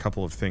have a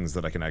couple of things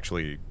that I can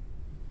actually...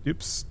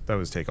 Oops, that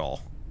was take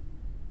all.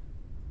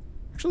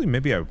 Actually,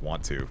 maybe I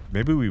want to.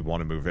 Maybe we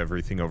want to move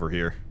everything over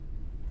here.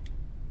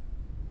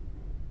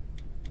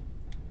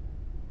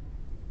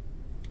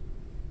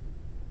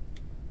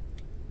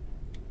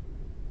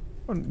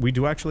 We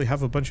do actually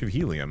have a bunch of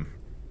helium.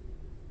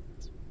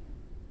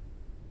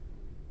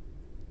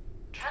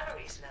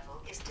 Calories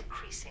level is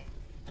decreasing.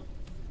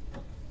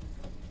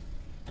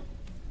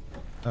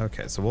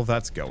 Okay, so while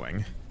that's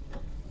going,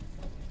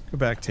 go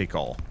back, take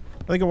all.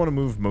 I think I want to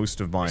move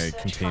most of my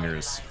Research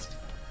containers. finalized.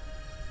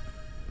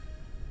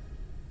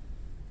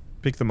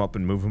 Pick them up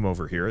and move them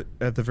over here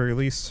at the very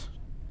least.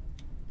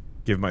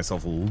 Give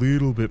myself a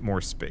little bit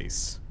more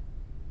space.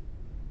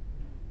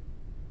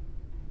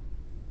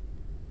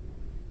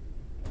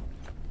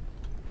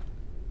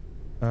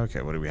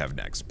 Okay, what do we have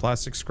next?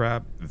 Plastic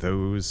scrap,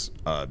 those,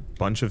 a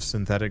bunch of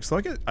synthetics.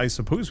 Like, I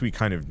suppose we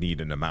kind of need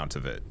an amount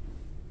of it.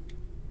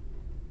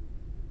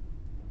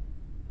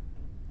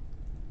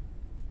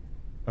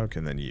 Okay,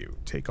 and then you.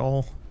 Take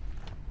all.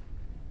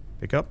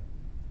 Pick up.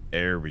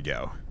 There we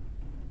go.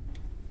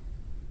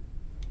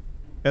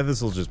 Yeah,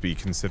 this will just be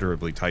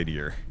considerably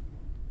tidier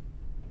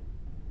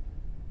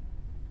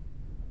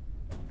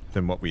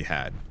than what we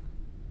had.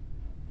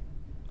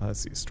 Let's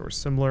see, store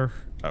similar.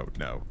 Oh,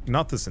 no.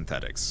 Not the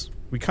synthetics.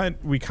 We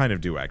kind of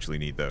do actually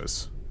need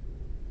those.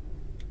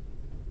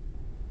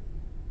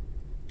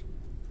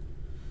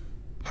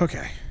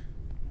 Okay.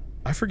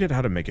 I forget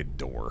how to make a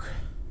door.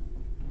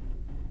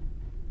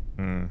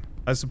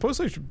 I suppose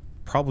I should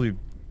probably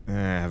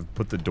have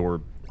put the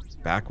door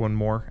back one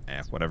more.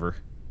 Whatever.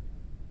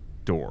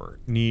 Door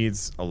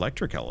needs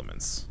electric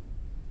elements.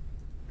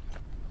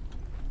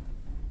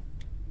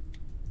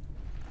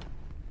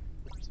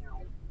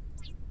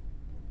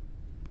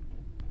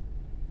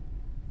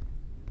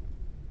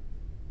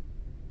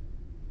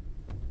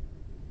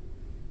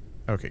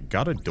 Okay,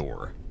 got a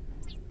door.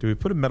 Do we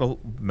put a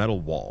metal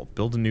wall?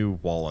 Build a new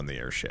wall on the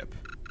airship.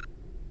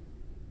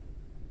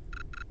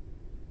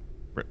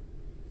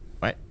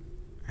 What?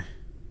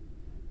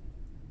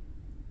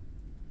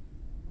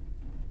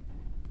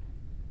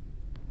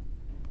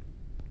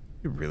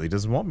 It really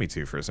doesn't want me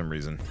to for some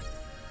reason.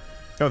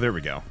 Oh, there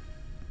we go.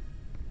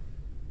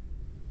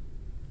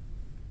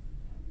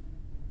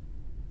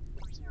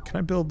 Can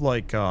I build,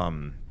 like,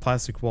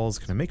 plastic walls?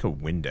 Can I make a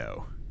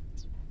window?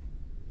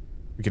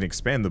 We can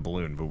expand the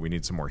balloon, but we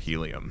need some more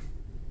helium.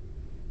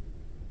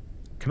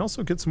 Can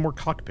also get some more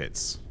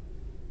cockpits.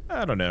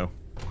 I don't know.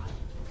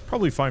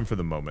 Probably fine for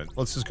the moment.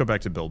 Let's just go back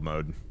to build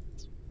mode.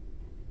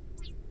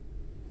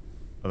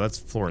 Oh, that's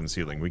floor and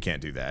ceiling. We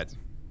can't do that.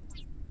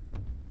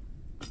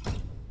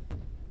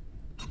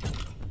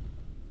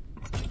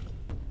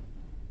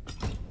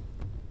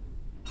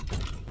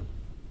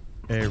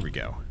 There we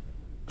go.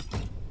 I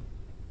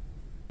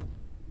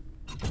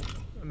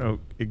don't know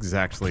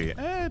exactly.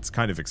 It's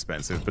kind of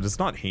expensive, but it's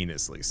not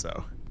heinously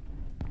so.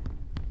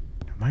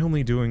 Am I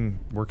only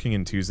working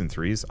in 2s and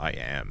 3s? I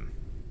am.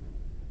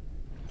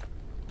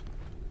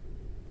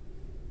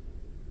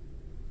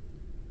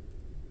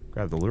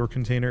 Grab the lure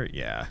container.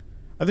 Yeah.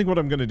 I think what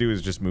I'm going to do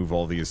is just move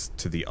all these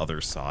to the other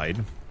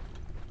side.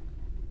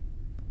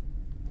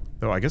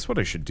 Though I guess what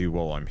I should do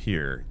while I'm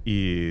here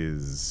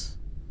is...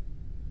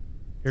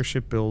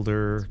 Airship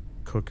builder,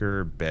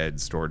 cooker, bed,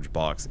 storage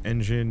box,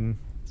 engine.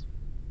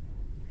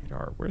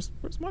 Radar.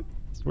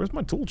 Where's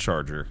my tool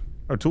charger?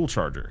 Oh, tool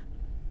charger.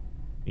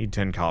 Need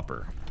 10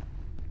 copper.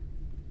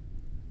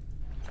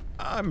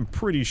 I'm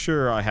pretty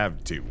sure I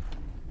have 2.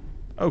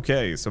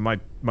 Okay, so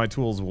my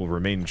tools will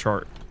remain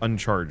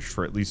uncharged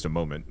for at least a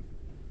moment.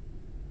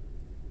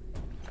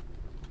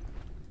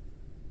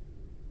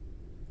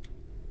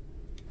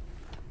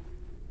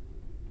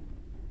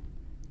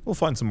 We'll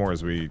find some more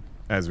as we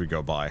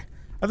go by.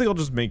 I think I'll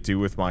just make do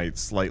with my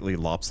slightly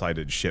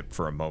lopsided ship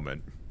for a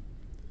moment.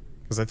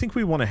 Because I think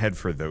we want to head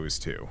for those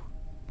two.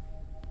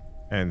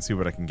 And see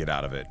what I can get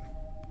out of it.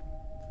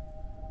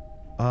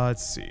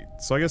 Let's see.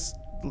 So I guess,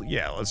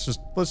 yeah, let's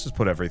just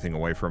put everything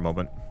away for a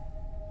moment.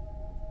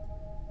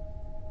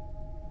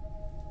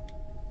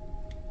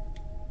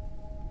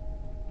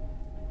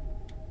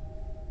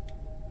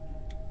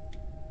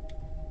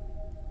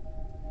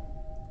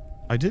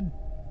 I did...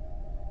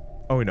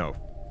 Oh, no.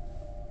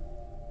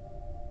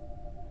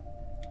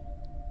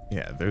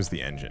 Yeah, there's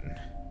the engine.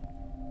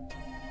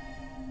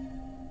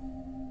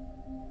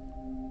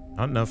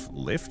 Not enough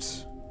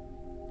lift?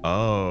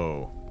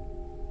 Oh.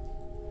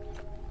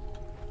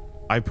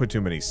 I put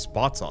too many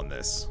spots on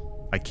this.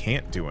 I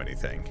can't do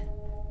anything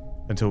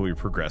until we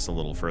progress a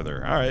little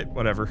further. Alright,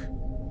 whatever.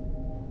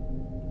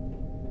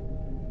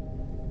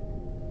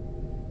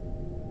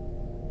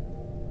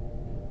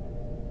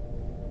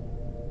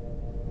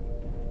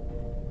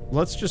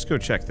 Let's just go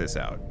check this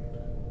out.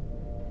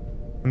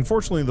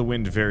 Unfortunately, the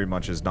wind very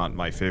much is not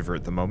my favorite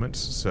at the moment,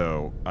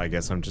 so I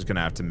guess I'm just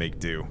gonna have to make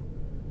do.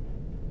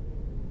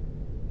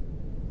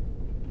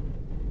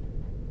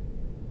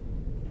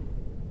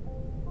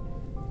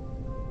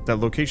 That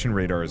location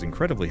radar is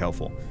incredibly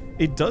helpful.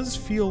 It does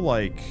feel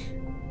like...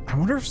 I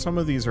wonder if some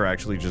of these are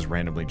actually just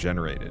randomly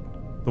generated.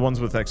 The ones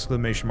with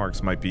exclamation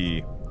marks might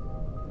be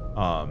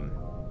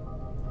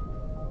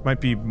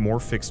more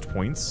fixed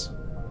points.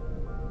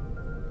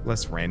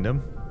 Less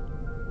random.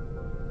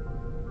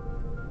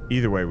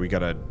 Either way, we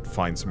gotta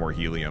find some more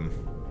helium.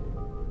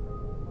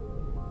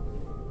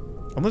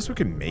 Unless we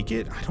can make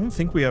it, I don't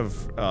think we have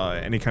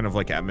any kind of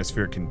like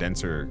atmospheric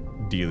condenser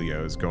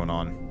dealios going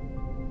on.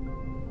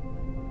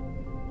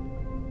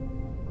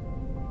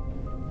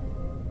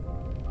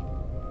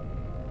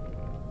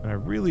 And I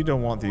really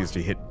don't want these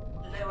to hit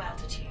Low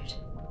altitude.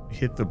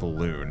 Hit the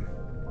balloon.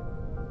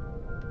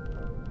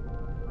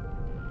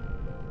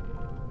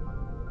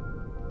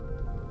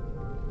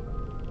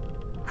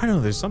 I don't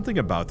know, there's something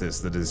about this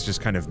that is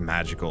just kind of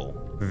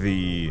magical.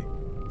 The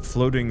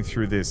floating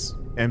through this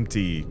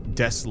empty,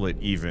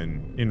 desolate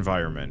even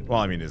environment. Well,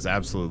 I mean, it's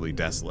absolutely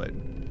desolate.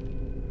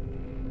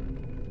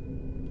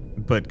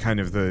 But kind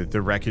of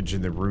the wreckage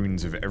and the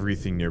ruins of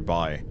everything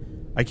nearby.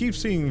 I keep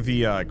seeing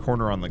the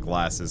corner on the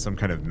glass as some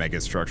kind of mega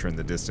structure in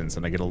the distance,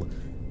 and I get a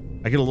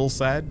little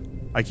sad.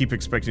 I keep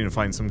expecting to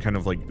find some kind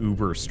of like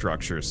uber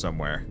structure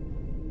somewhere.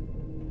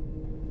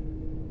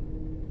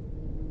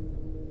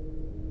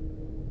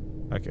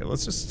 Okay,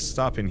 let's just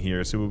stop in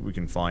here, see what we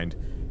can find.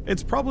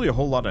 It's probably a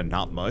whole lot of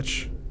not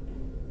much.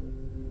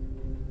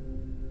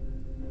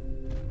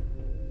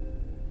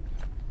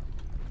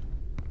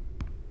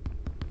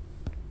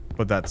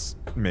 But that's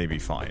maybe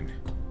fine.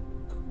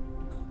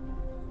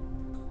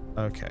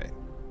 Okay.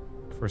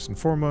 First and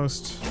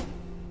foremost,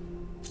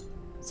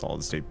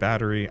 solid state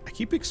battery. I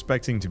keep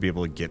expecting to be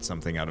able to get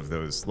something out of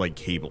those, like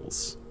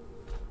cables.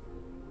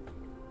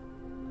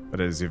 But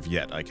as of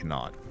yet, I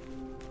cannot.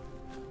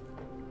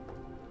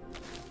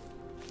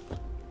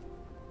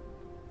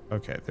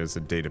 Okay, there's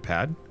a data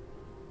pad.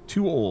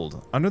 Too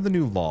old. Under the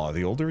new law,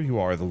 the older you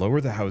are, the lower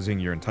the housing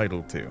you're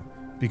entitled to,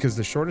 because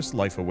the shortest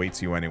life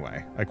awaits you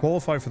anyway. I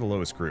qualify for the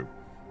lowest group.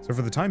 So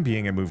for the time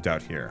being, I moved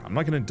out here. I'm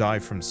not going to die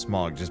from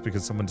smog just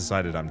because someone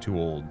decided I'm too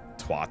old.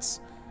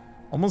 Twats.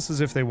 Almost as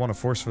if they want to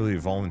forcefully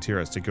volunteer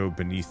us to go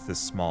beneath the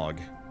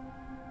smog.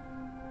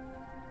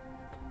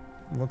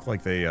 Look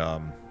like they,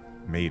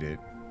 made it.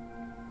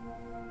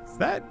 Is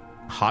that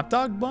hot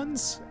dog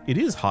buns? It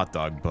is hot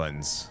dog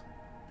buns.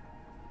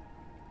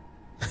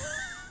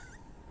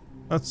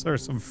 Those are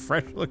some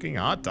fresh-looking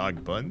hot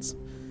dog buns,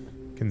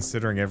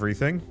 considering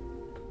everything.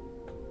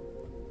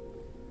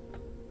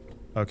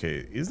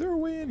 Okay, is there a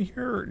way in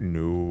here?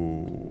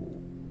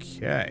 No.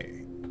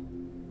 Okay.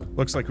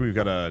 Looks like we've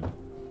got to...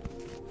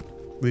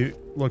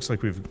 Looks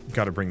like we've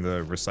got to bring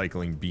the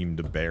recycling beam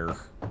to bear.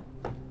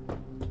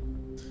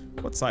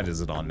 What side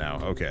is it on now?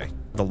 Okay,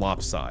 the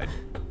lop side.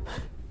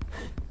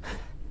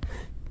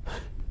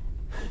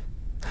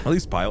 At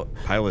least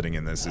piloting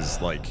in this is,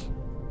 like,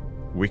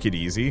 wicked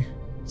easy.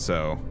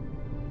 So,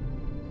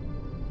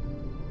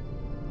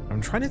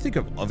 I'm trying to think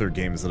of other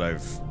games that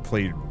I've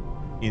played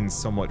in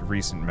somewhat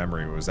recent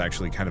memory. It was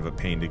actually kind of a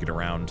pain to get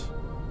around.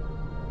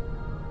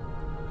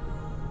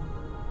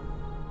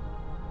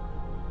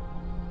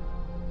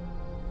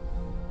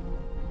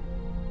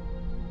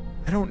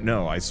 I don't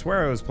know. I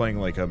swear I was playing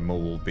like a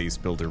mobile base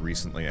builder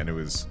recently and it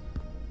was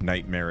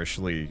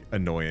nightmarishly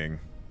annoying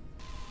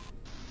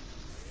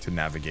to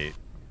navigate.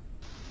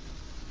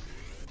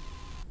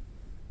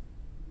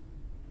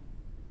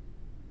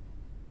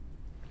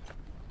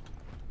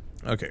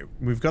 Okay,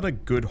 we've got a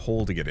good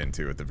hole to get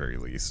into at the very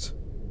least.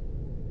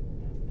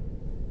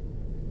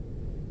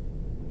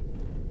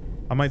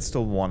 I might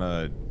still want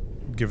to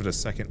give it a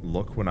second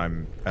look when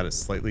I'm at a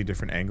slightly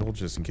different angle,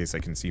 just in case I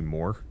can see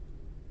more.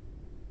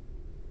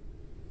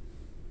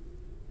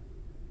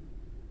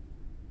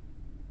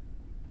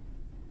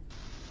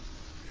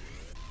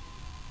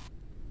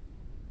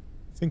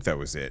 I think that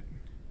was it.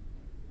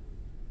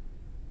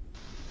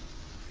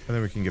 And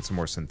then we can get some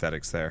more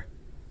synthetics there.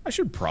 I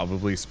should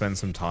probably spend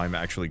some time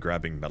actually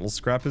grabbing metal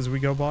scrap as we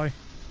go by.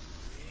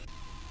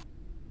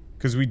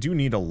 Because we do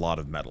need a lot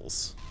of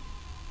metals.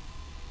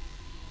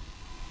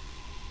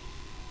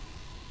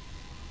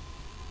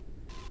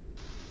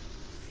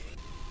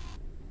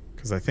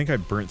 Because I think I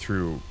burnt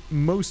through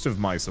most of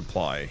my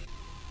supply,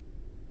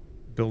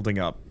 building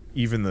up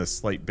even the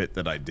slight bit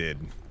that I did.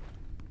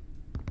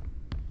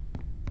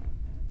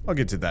 I'll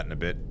get to that in a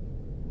bit.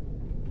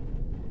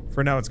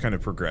 For now, it's kind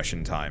of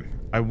progression time.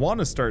 I want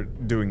to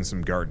start doing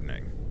some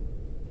gardening.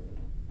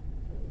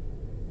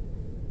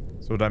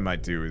 So what I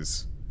might do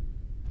is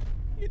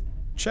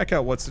check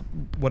out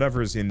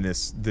whatever's in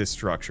this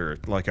structure,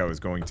 like I was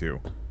going to.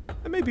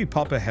 And maybe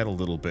pop ahead a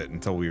little bit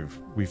until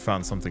we've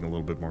found something a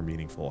little bit more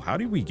meaningful. How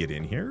do we get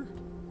in here?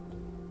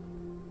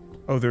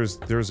 Oh,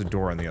 there's a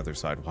door on the other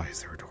side. Why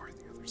is there a door on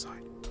the other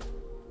side?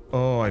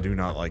 Oh, I do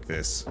not like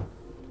this.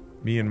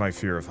 Me and my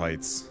fear of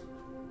heights.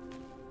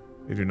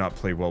 They do not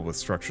play well with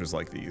structures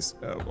like these.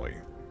 Oh boy.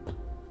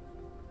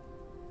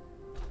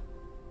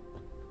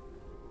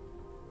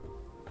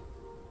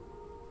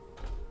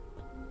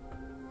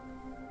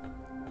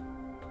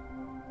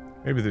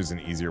 Maybe there's an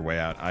easier way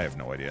out. I have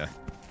no idea.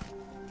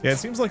 Yeah, it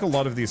seems like a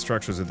lot of these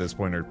structures at this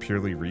point are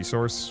purely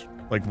resource.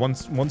 Like,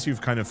 once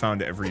you've kind of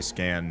found every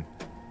scan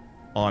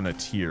on a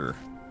tier,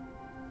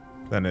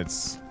 then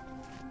it's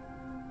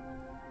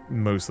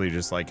mostly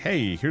just like,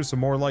 hey, here's some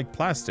more, like,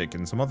 plastic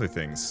and some other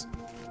things.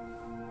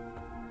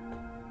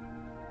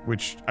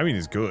 Which, I mean,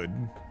 is good.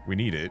 We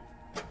need it.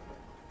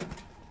 I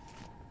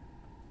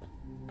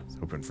was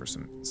hoping for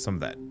some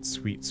of that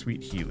sweet,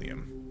 sweet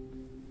helium.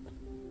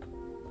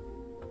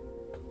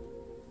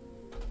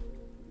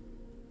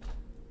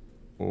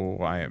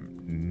 Oh, I am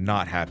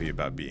not happy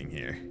about being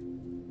here.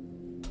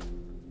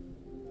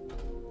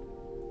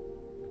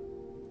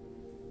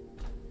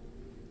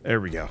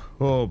 There we go.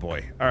 Oh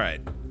boy. All right.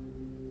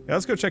 Yeah,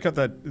 let's go check out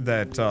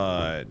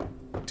that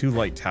 2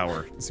 light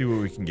tower. See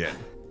what we can get.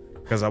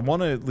 Because I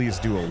want to at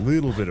least do a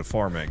little bit of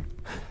farming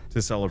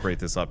to celebrate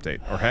this update.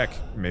 Or heck,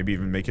 maybe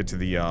even make it to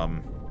the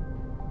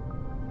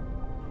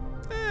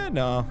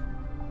no.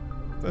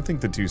 I think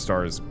the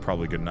 2-star is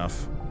probably good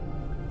enough.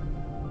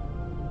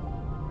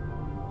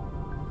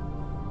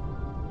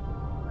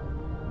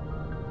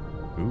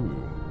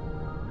 Ooh.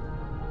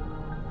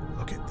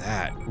 Look at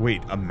that.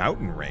 Wait, a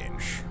mountain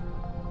range.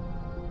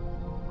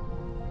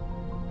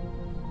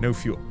 No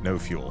fuel. No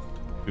fuel.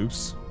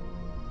 Oops.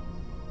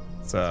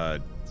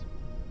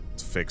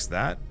 Let's fix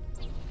that.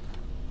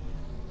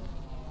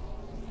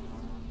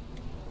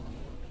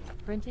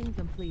 Printing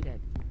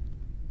completed.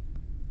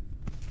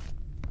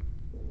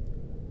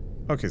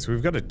 Okay, so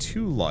we've got a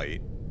 2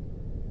 light.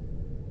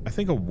 I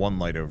think a 1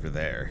 light over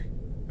there.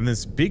 And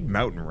this big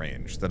mountain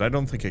range that I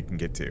don't think I can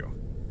get to.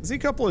 I see a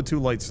couple of 2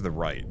 lights to the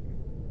right.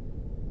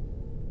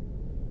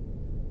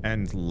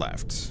 And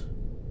left.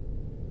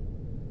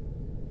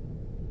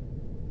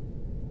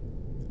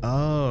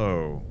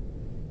 Oh.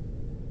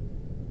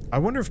 I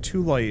wonder if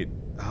 2 light...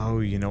 Oh,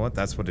 you know what?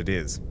 That's what it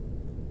is.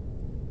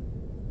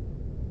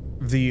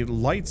 The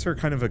lights are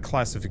kind of a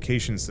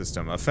classification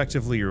system,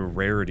 effectively a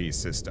rarity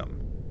system.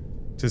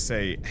 To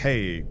say,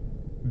 hey,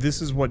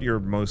 this is what you're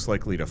most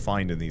likely to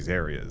find in these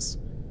areas.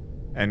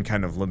 And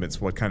kind of limits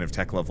what kind of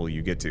tech level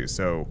you get to.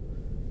 So...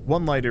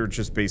 1 light are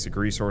just basic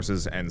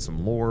resources and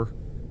some lore.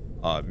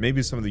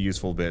 Maybe some of the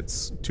useful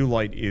bits. 2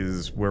 light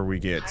is where we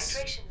get...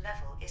 Hydration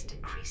level is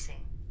decreasing.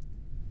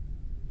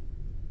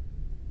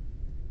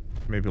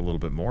 Maybe a little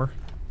bit more.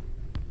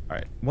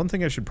 Alright, one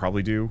thing I should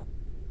probably do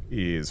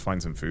is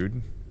find some food.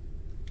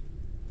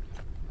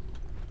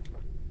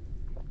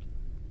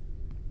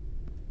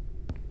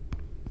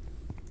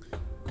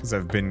 Because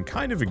I've been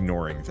kind of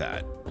ignoring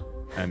that.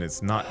 And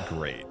it's not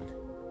great.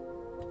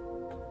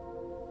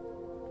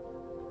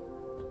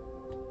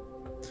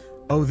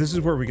 Oh, this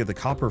is where we get the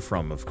copper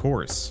from, of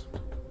course.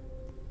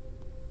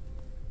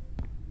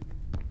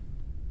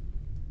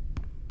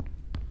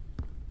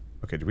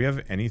 Okay, do we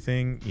have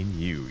anything in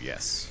you?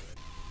 Yes.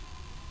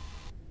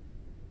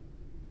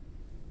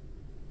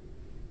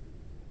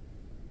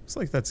 Looks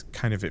like that's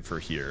kind of it for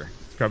here.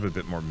 Let's grab a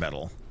bit more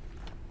metal.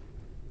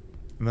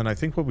 And then I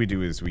think what we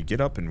do is we get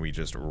up and we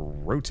just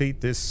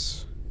rotate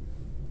this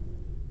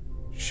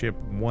ship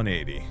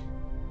 180.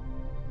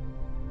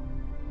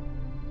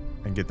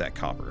 And get that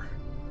copper.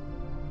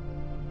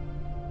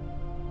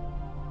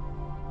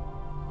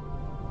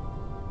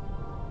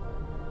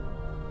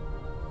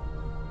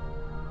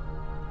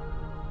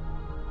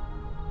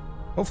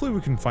 Hopefully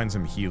we can find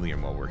some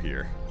helium while we're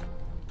here.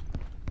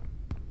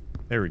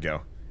 There we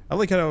go. I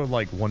like how,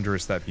 like,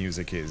 wondrous that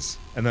music is.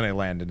 And then I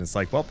land and it's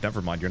like, well,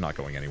 never mind, you're not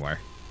going anywhere.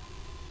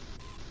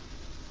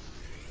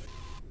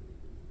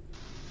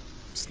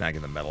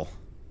 Snagging the metal.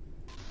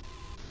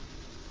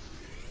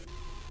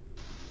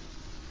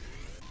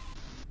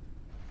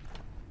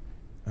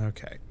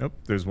 Okay. Nope,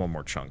 there's one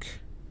more chunk.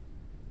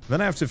 Then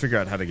I have to figure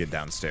out how to get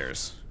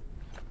downstairs.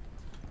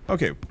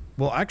 Okay,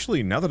 well,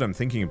 actually, now that I'm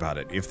thinking about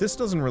it, if this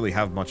doesn't really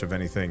have much of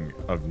anything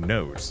of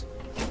note,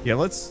 Yeah,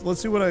 let's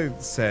do what I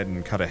said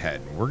and cut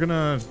ahead. We're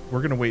gonna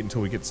wait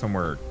until we get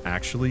somewhere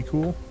actually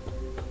cool,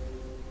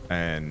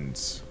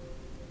 and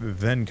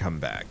then come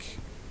back.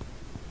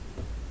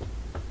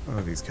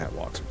 Oh, these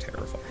catwalks are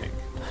terrifying.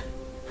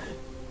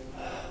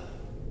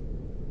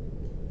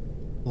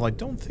 Well, I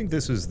don't think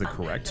this is the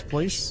correct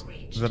place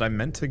that I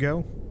meant to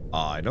go.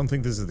 I don't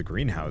think this is the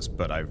greenhouse,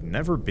 but I've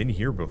never been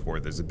here before.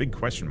 There's a big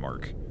question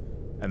mark.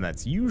 And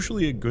that's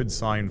usually a good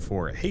sign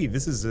for, hey,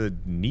 this is a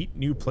neat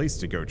new place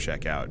to go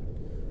check out.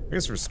 I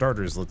guess for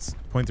starters, let's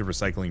point the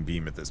recycling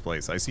beam at this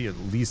place. I see at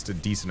least a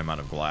decent amount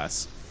of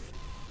glass.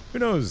 Who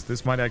knows,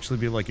 this might actually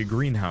be like a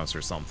greenhouse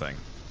or something.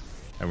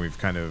 And we've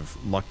kind of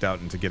lucked out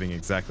into getting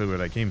exactly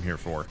what I came here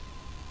for.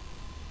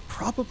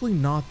 Probably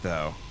not,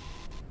 though.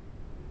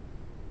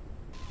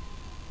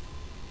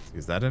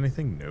 Is that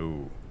anything?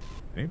 No.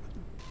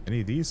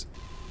 Any of these?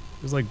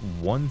 There's like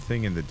one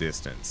thing in the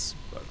distance,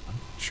 but I'm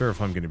not sure if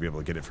I'm going to be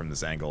able to get it from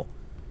this angle.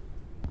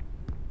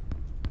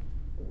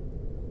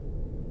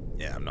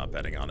 Yeah, I'm not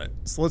betting on it.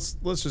 So let's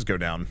just go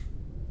down.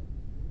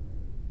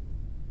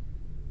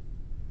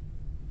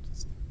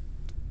 Just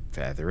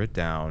feather it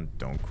down.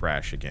 Don't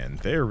crash again.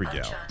 There we go.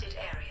 Uncharted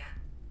area.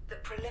 The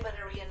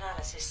preliminary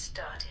analysis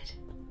started.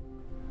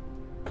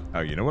 Oh,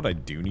 you know what I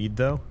do need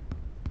though?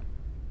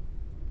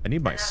 I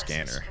need my Analysis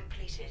scanner.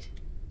 completed.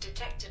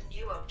 Detected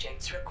new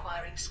objects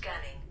requiring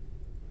scanning.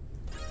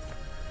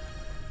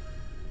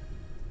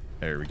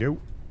 There we go.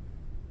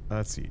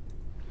 Let's see.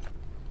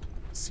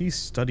 See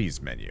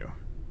studies menu.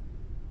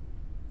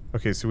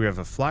 Okay, so we have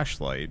a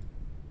flashlight.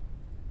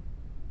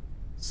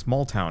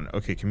 Small town.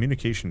 Okay,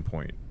 communication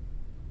point.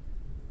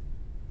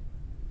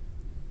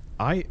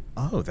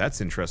 Oh,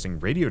 that's interesting.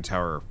 Radio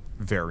tower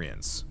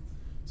variants.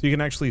 So you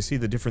can actually see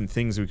the different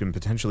things we can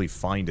potentially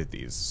find at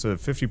these. So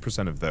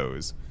 50% of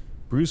those.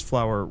 Bruised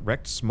flower,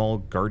 wrecked small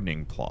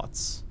gardening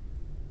plots.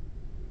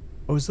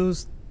 Oh, is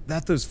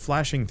those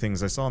flashing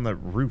things I saw on that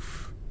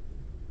roof?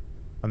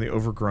 On the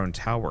overgrown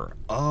tower.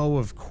 Oh,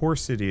 of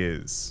course it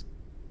is.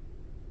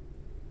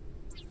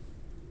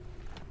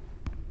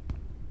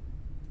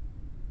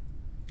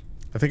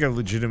 I think I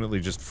legitimately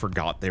just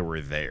forgot they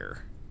were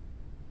there.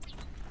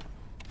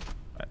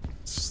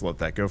 Let's just let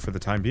that go for the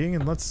time being,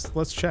 and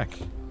let's check.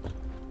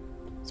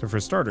 So for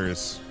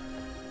starters,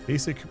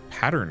 basic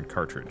pattern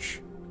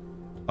cartridge.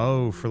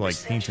 Oh, for like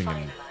painting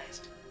and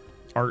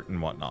art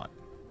and whatnot.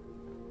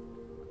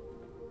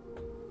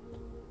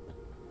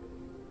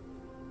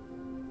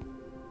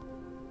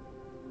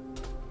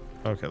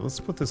 Okay, let's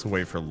put this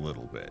away for a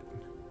little bit.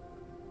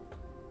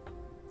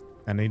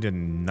 I need a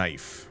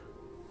knife.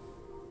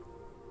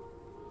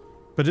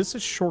 But it's a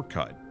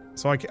shortcut,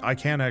 so I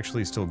can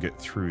actually still get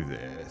through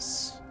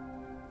this.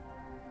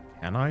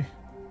 Can I?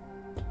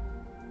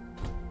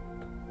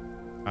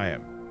 I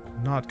am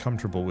not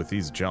comfortable with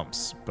these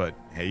jumps, but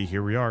hey,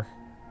 here we are.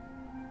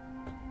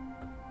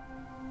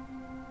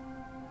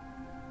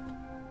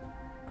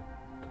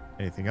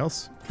 Anything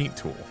else? Paint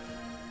tool.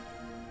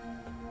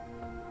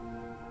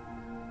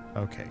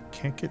 Okay,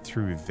 can't get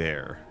through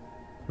there.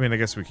 I mean, I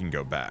guess we can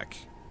go back.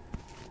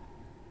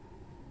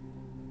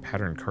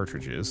 Pattern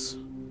cartridges.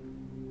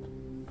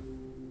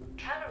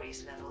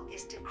 Calories level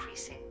is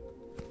decreasing.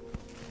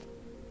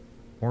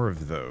 More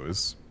of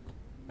those.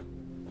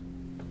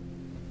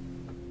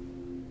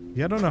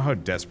 Yeah, I don't know how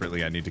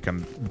desperately I need to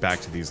come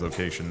back to these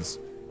locations.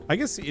 I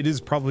guess it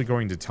is probably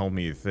going to tell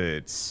me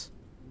that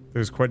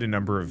there's quite a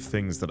number of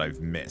things that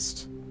I've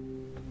missed.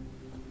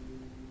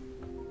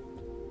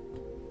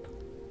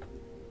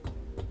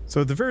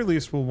 So at the very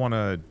least, we'll want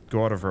to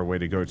go out of our way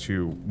to go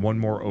to one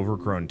more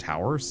overgrown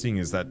tower, seeing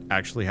as that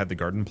actually had the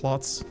garden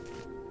plots,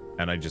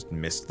 and I just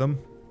missed them.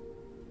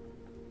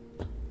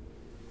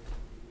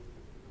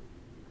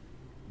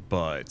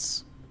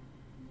 But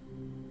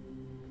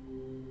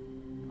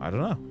I don't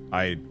know.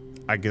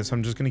 I guess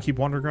I'm just going to keep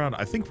wandering around.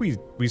 I think we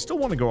still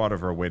want to go out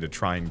of our way to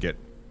try and get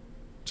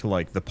to,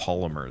 like, the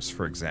polymers,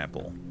 for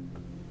example.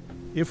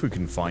 If we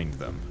can find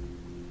them.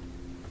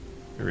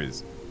 There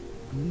is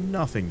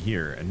nothing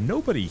here, and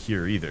nobody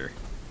here either.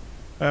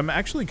 I'm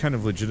actually kind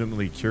of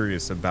legitimately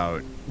curious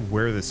about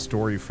where the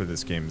story for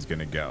this game is going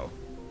to go.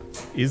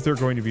 Is there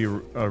going to be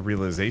a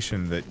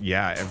realization that,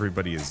 yeah,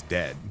 everybody is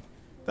dead?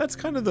 That's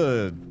kind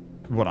of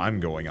what I'm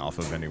going off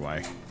of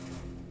anyway.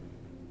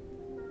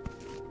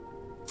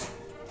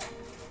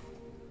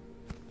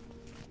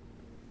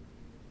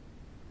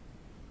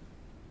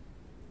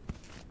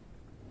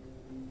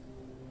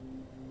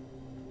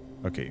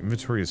 Okay,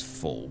 inventory is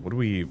full. What do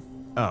we...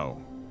 Oh.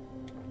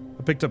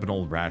 I picked up an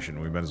old ration.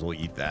 We might as well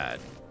eat that.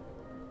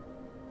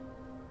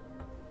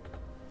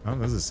 Oh,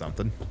 this is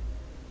something.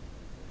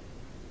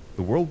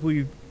 The world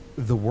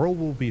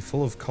will be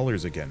full of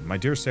colors again. My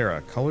dear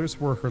Sarah, colors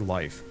were her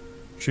life.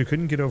 She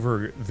couldn't get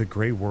over the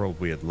gray world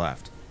we had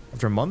left.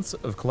 After months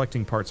of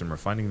collecting parts and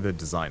refining the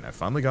design, I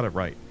finally got it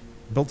right.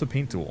 I built a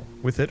paint tool.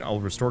 With it, I'll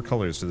restore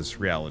colors to this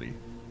reality.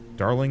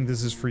 Darling,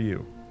 this is for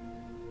you.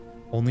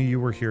 Only you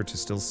were here to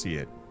still see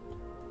it.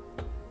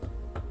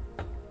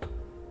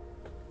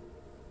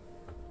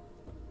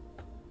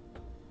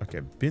 Okay,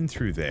 been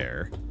through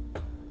there.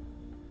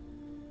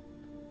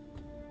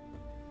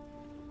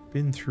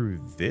 been through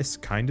this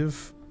kind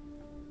of?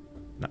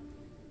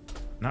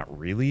 Not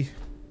really.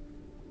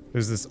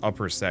 There's this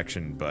upper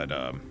section, but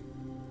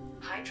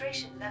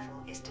Hydration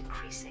level is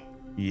decreasing.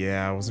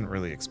 yeah, I wasn't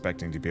really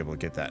expecting to be able to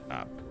get that.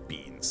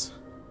 Beans.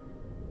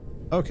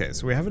 Okay,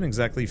 so we haven't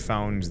exactly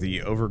found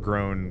the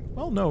overgrown...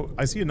 Well, no,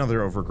 I see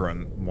another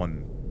overgrown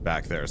one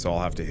back there, so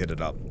I'll have to hit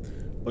it up.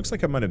 Looks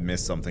like I might have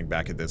missed something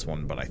back at this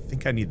one, but I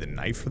think I need the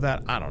knife for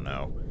that. I don't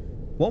know.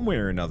 One way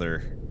or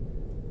another,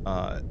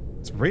 to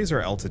raise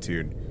our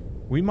altitude,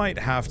 we might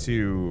have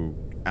to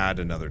add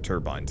another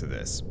turbine to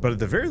this. But at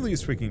the very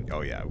least, we can...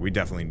 Oh, yeah, we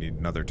definitely need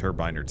another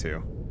turbine or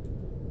two.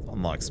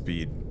 Unlock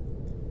speed.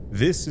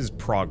 This is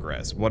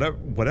progress.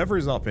 Whatever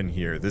is up in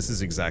here, this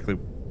is exactly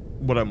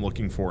what I'm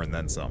looking for and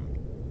then some.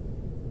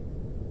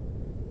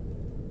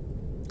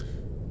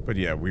 But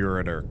yeah, we are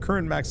at our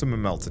current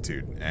maximum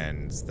altitude,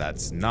 and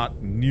that's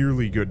not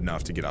nearly good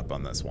enough to get up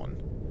on this one.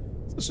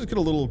 So let's just get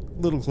a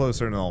little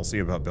closer, and I'll see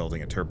about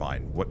building a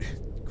turbine. What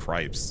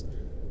cripes?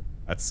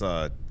 That's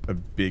a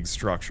big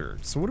structure.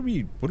 So what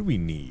do we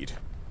need?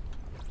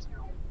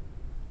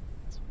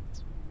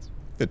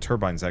 The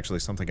turbine's actually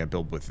something I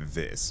build with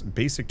this.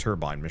 Basic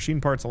turbine,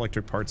 machine parts,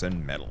 electric parts,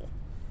 and metal.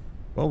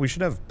 Well, we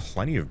should have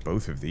plenty of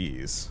both of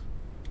these.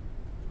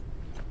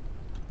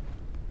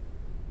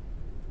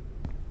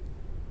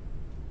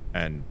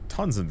 And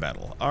tons of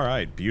metal.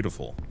 Alright,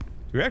 beautiful.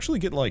 Do we actually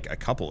get, like, a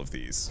couple of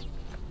these?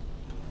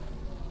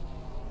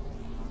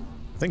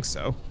 I think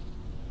so.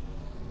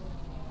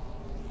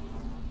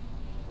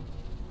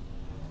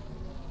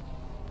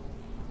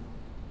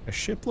 A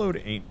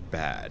shipload ain't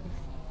bad.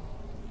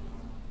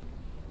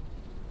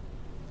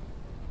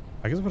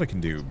 I guess what I can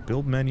do,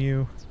 build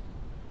menu.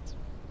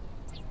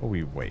 Oh,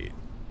 we wait.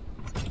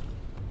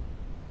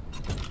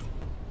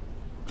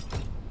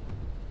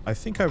 I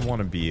think I want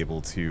to be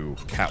able to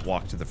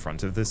catwalk to the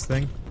front of this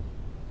thing.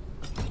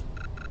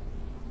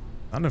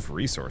 Not enough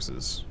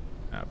resources.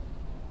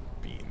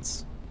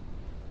 Beans.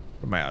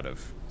 What am I out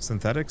of?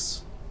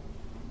 Synthetics?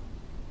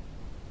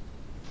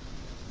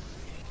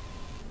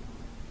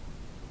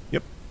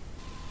 Yep.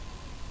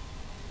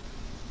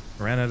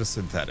 Ran out of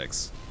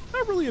synthetics.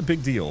 Not really a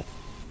big deal.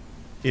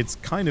 It's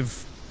kind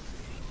of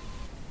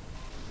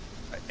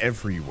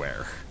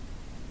everywhere.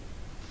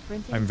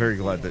 I'm very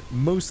glad that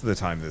most of the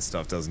time this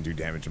stuff doesn't do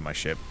damage to my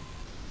ship.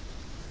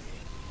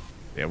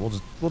 Yeah, we'll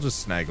just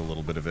snag a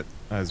little bit of it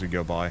as we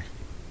go by.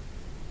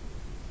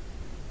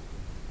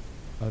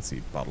 Let's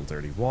see, bottle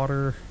dirty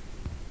water.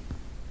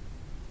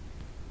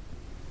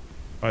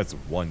 Oh, it's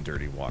one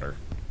dirty water.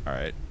 All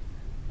right.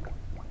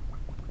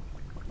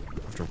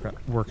 Have to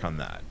work on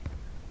that.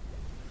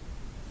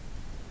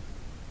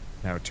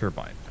 Now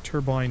turbine.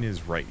 Turbine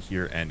is right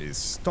here and is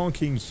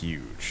stonking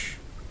huge.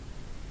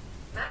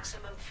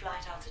 Maximum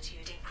flight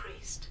altitude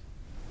increased.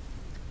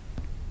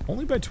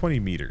 Only by 20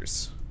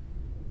 meters.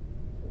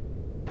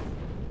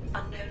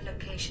 Unknown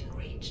location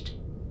reached.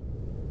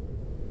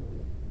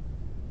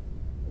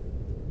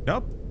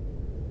 Nope.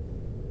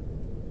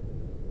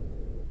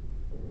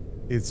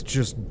 It's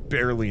just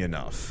barely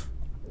enough.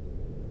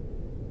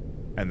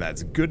 And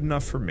that's good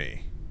enough for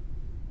me.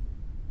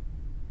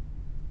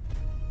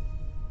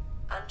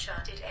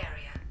 Uncharted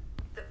area.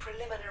 The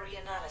preliminary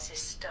analysis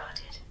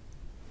started.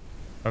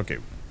 Okay,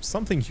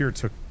 something here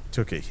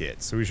took a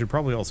hit, so we should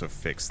probably also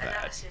fix that.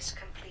 Analysis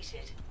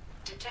completed.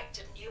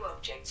 Detected new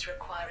objects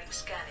requiring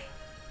scanning.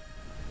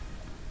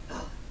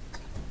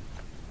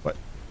 What?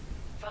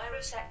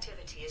 Virus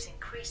activity is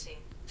increasing.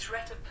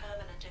 Threat of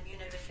permanent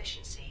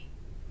immunodeficiency.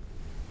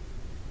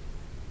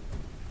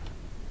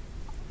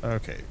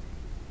 Okay.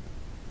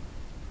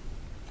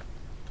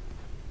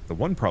 The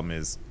one problem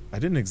is, I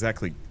didn't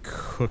exactly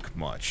cook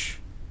much.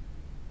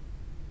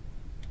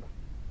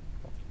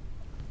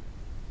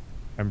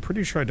 I'm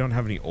pretty sure I don't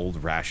have any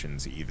old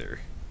rations either.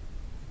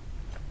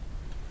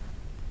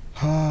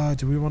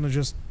 Do we want to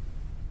just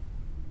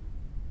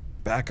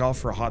back off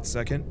for a hot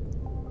second?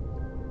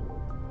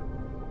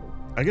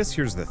 I guess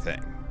here's the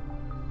thing.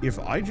 If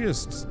I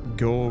just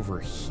go over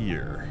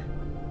here...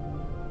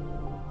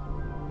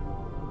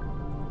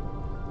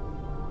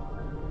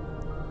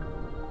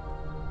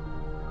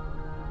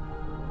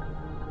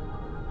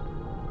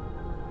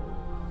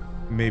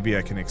 maybe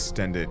I can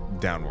extend it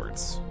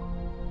downwards.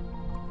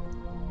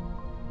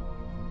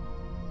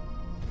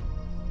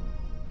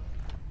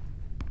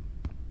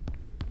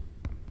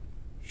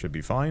 Should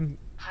be fine.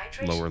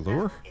 Hydration Lower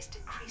lure. level is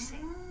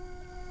decreasing.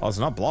 Oh, it's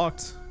not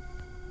blocked.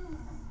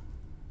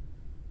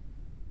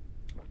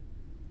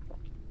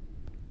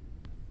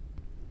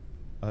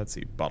 Let's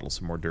see. Bottle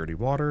some more dirty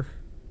water.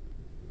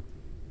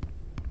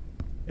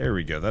 There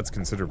we go. That's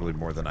considerably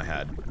more than I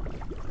had.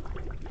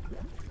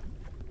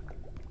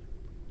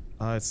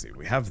 Let's see.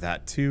 We have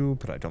that too,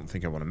 but I don't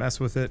think I want to mess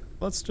with it.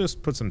 Let's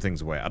just put some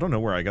things away. I don't know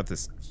where I got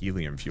this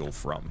helium fuel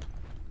from.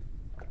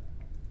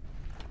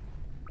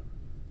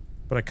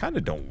 But I kind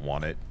of don't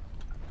want it.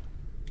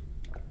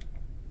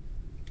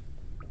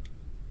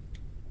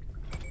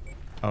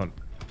 Oh,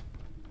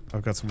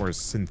 I've got some more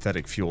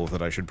synthetic fuel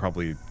that I should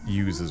probably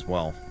use as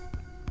well.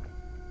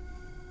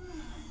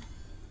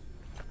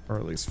 Or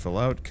at least fill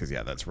out, because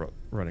yeah, that's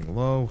running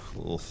low.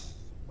 Ugh,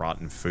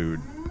 rotten food.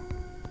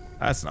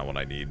 That's not what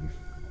I need.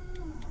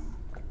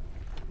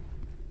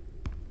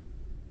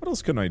 What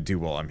else can I do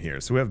while I'm here?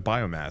 So we have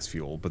biomass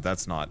fuel, but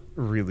that's not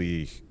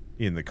really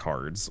in the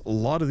cards. A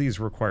lot of these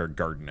require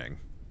gardening.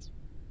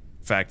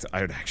 In fact,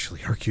 I would actually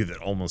argue that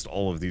almost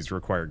all of these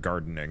require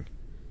gardening.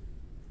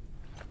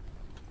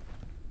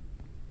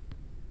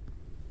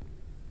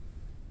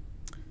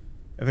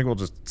 I think we'll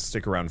just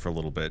stick around for a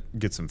little bit,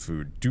 get some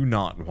food. Do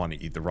not want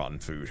to eat the rotten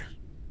food.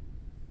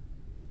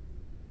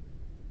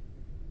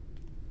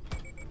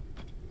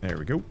 There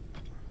we go.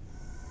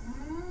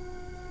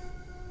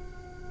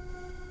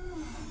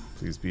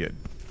 Please be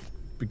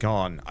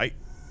gone.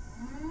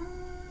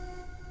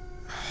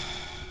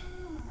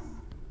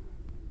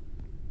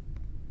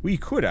 We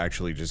could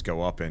actually just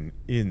go up and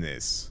in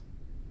this.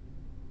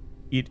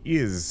 It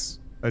is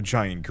a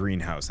giant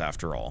greenhouse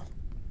after all.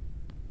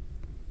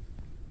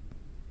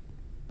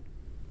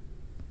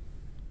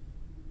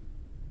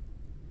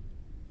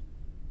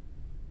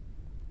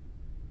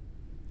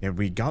 Yeah,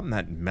 we gotten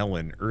that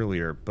melon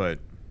earlier, but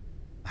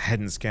I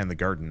hadn't scanned the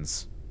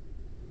gardens.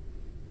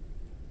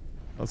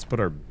 Let's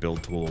put our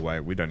build tool away.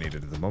 We don't need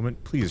it at the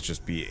moment. Please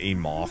just be a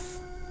moth.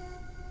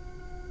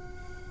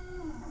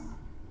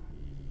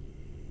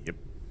 Yep.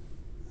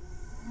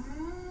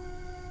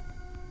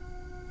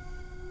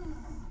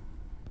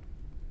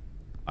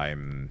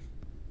 I'm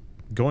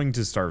going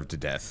to starve to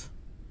death.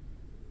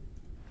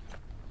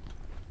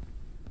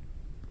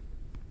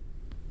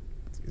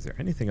 Is there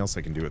anything else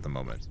I can do at the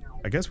moment?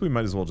 I guess we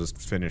might as well just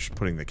finish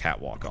putting the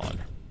catwalk on.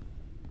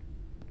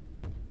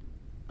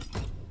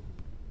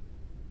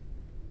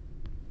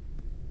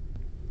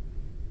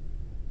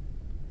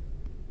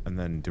 And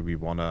then do we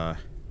want to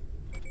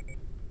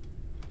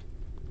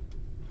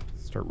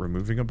start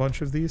removing a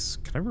bunch of these?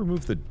 Can I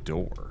remove the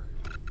door?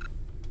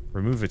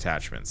 Remove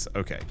attachments.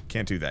 Okay,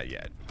 can't do that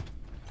yet.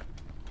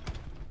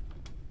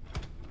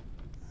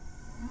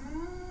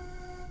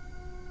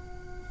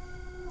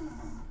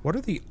 What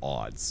are the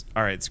odds?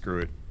 Alright, screw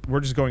it.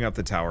 We're just going up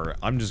the tower.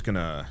 I'm just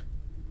gonna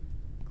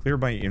clear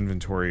my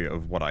inventory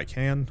of what I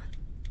can.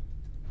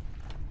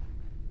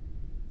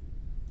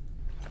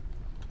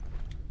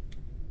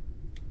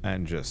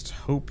 And just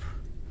hope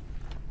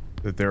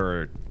that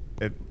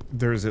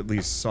there's at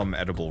least some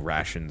edible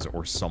rations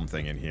or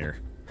something in here.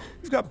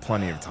 We've got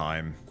plenty of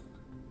time.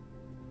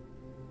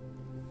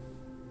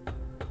 But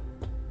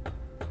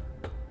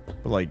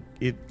like,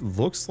 it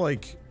looks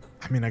like...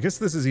 I mean, I guess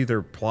this is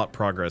either plot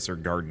progress or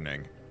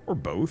gardening. Or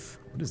both.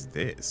 What is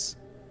this?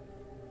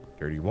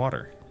 Dirty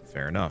water.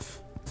 Fair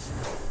enough.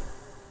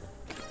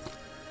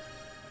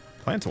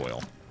 Plant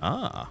oil.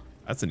 Ah,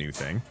 that's a new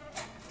thing.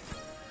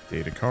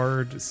 Data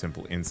card,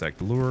 simple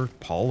insect lure,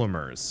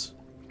 polymers.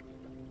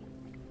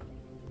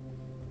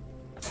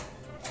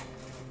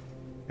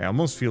 I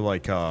almost feel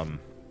like, I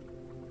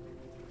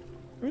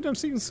mean, I'm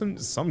seeing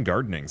some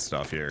gardening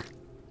stuff here.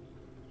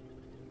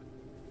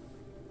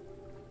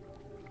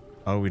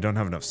 Oh, we don't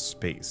have enough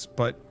space,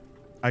 but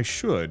I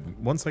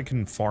should, once I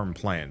can farm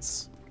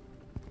plants.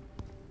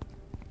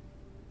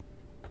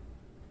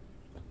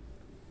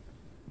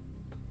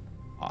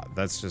 Ah,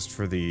 that's just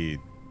for the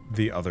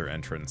other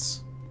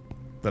entrance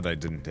that I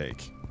didn't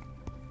take.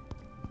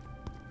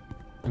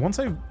 Once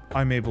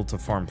I'm able to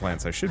farm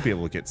plants, I should be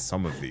able to get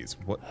some of these.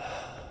 What?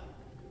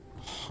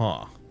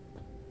 Huh.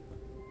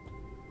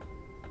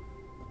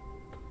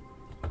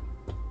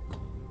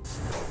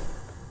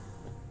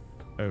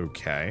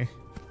 Okay.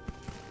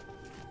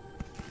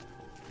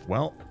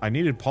 Well, I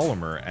needed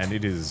polymer, and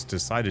it is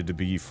decided to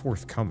be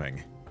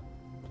forthcoming.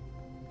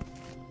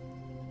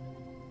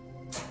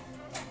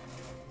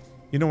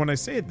 You know, when I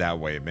say it that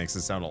way, it makes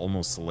it sound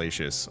almost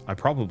salacious. I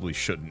probably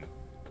shouldn't.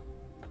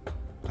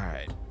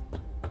 Alright.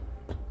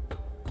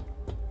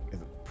 The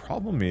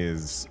problem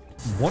is,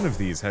 one of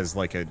these has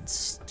like a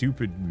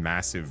stupid,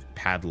 massive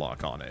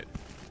padlock on it.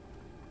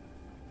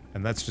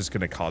 And that's just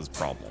going to cause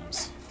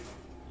problems.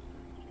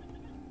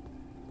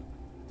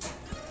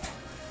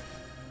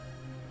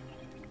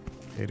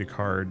 Data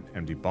card,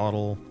 empty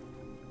bottle,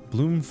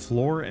 bloom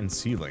floor and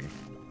ceiling,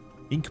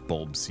 ink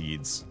bulb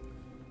seeds.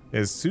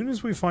 As soon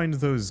as we find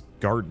those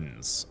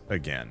gardens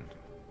again,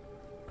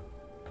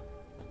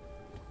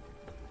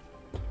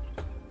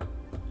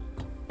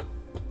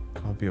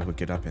 I'll be able to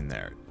get up in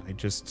there.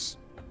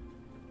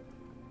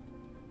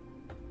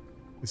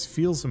 This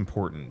feels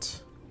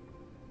important.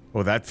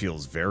 Oh, that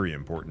feels very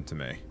important to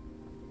me.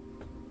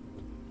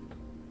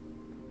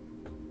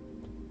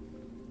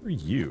 Who are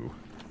you?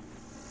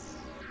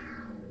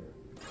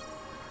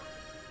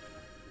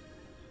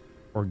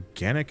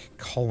 Organic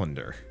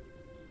colander.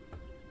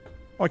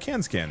 Oh, I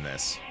can scan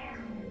this.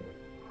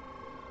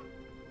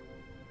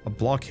 A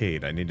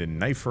blockade. I need a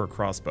knife or a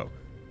crossbow.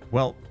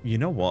 Well, you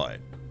know what?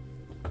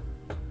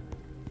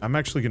 I'm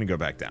actually going to go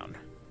back down.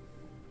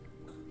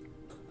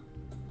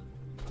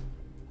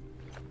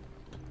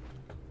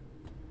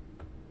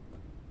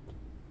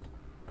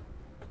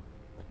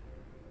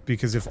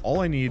 Because if all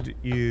I need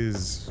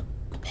is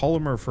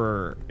polymer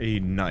for a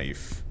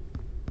knife,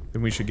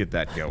 then we should get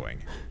that going.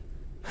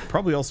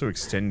 probably also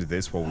extend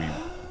this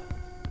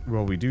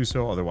while we do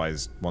so,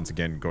 otherwise, once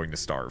again, going to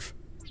starve.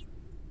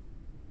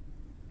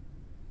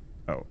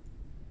 Oh.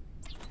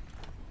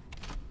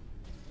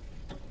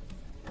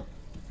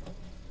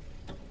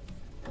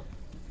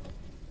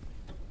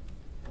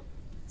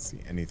 See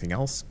anything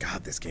else?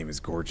 God, this game is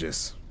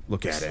gorgeous.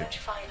 Look at it.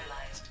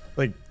 Finalized.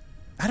 Like,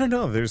 I don't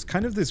know, there's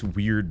kind of this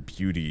weird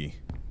beauty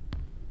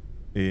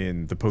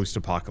in the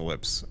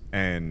post-apocalypse,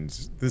 and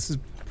this is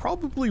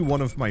probably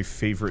one of my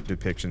favorite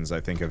depictions I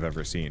think I've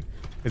ever seen.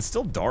 It's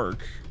still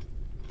dark.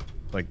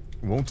 Like,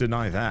 won't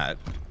deny that.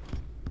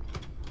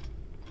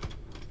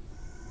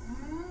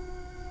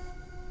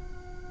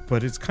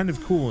 But it's kind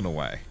of cool in a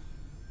way.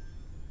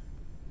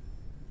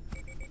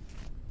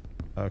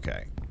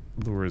 Okay.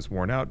 Lure is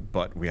worn out,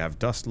 but we have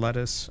dust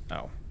lettuce.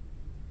 Oh.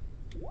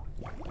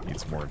 Need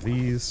some more of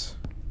these.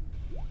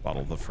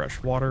 Bottle of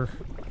fresh water.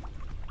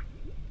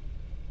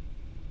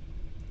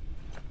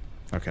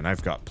 Okay, and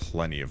I've got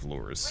plenty of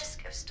lures.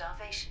 Risk of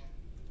starvation.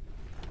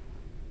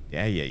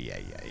 Yeah.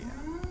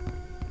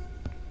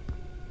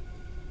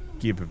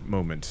 Give a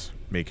moment.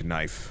 Make a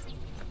knife.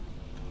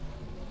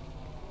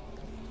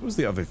 What was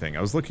the other thing? I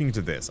was looking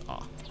into this.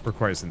 Ah,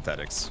 requires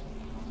synthetics.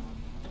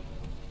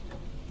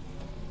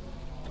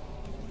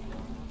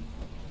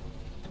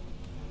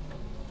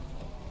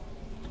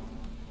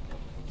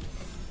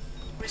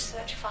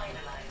 Research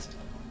finalized.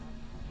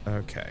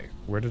 Okay,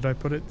 where did I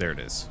put it? There it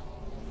is.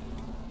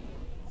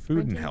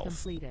 Food and Printing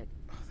health. completed.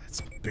 Oh,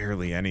 that's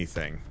barely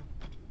anything.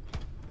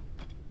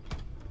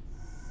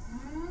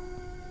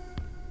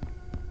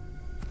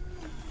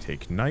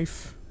 Take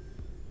knife.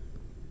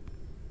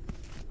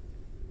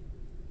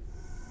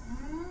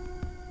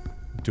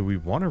 Do we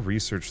want to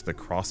research the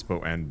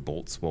crossbow and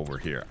bolts while we're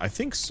here? I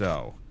think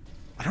so.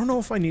 I don't know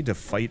if I need to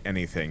fight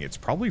anything. It's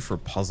probably for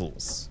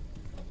puzzles,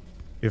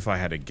 if I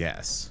had a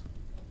guess.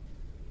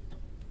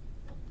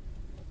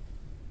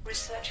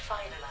 Research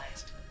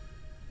finalized.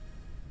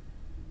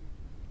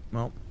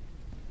 Well,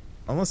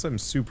 unless I'm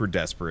super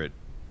desperate.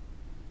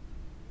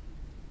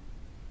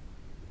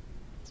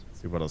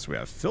 Let's see what else we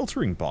have.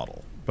 Filtering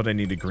bottle, but I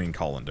need a green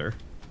colander.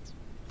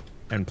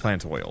 And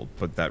plant oil,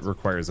 but that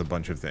requires a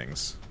bunch of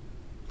things.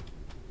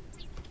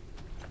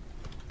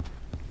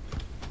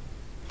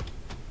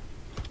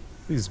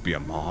 Please be a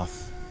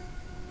moth.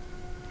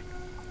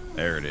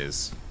 There it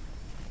is.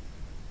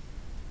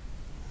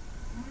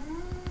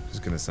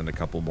 Just gonna send a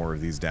couple more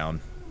of these down.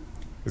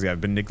 Because yeah,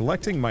 I've been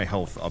neglecting my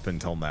health up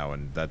until now,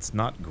 and that's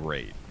not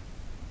great.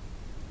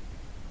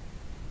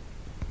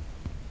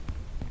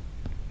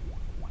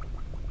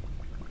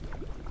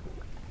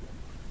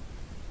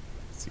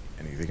 Let's see,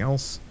 anything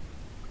else?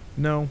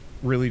 No,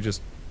 really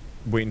just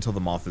wait until the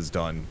moth is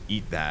done,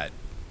 eat that,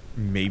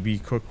 maybe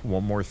cook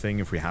one more thing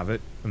if we have it,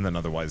 and then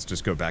otherwise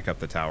just go back up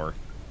the tower.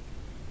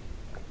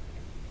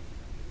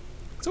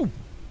 It's a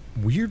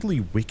weirdly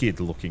wicked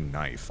looking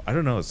knife. I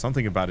don't know,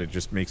 something about it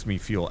just makes me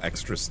feel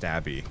extra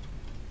stabby.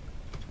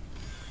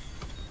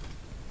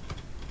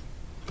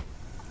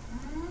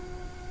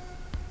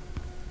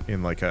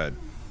 In like a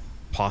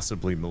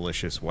possibly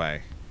malicious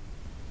way.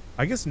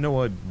 I guess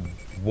Noah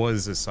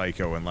was a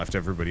psycho and left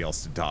everybody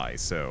else to die,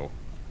 so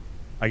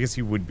I guess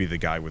he would be the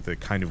guy with the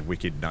kind of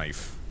wicked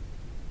knife.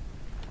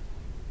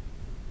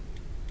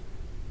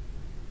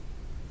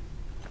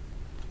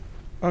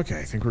 Okay,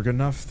 I think we're good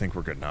enough. Think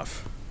we're good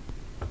enough.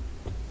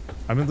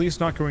 I'm at least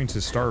not going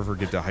to starve or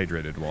get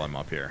dehydrated while I'm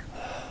up here.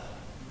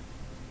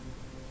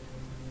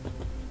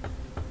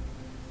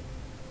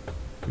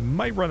 We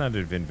might run out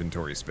of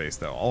inventory space,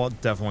 though. I'll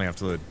definitely have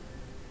to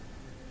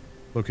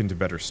look into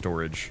better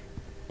storage.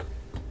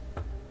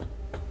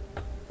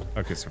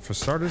 Okay, so for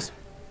starters,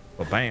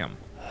 bam.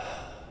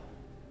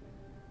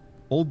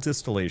 Old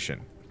distillation.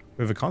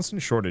 We have a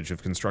constant shortage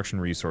of construction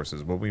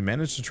resources. What we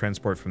manage to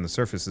transport from the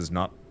surface is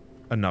not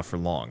enough for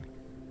long.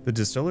 The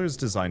distiller is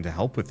designed to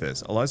help with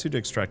this, allows you to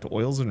extract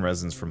oils and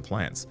resins from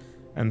plants,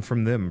 and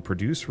from them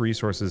produce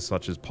resources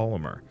such as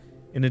polymer.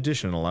 In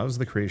addition, allows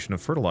the creation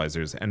of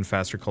fertilizers and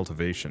faster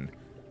cultivation.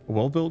 A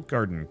well-built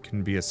garden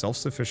can be a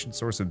self-sufficient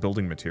source of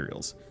building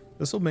materials.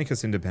 This will make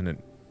us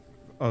independent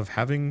of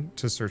having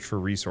to search for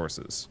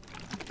resources.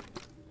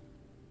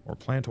 More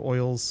plant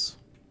oils.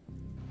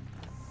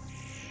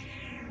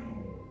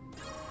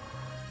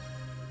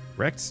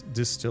 Wrecked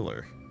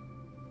distiller.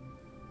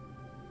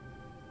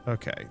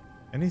 Okay.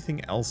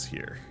 Anything else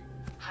here?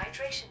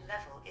 Hydration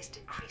level is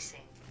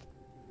decreasing.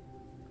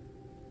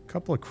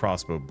 Couple of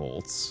crossbow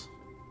bolts.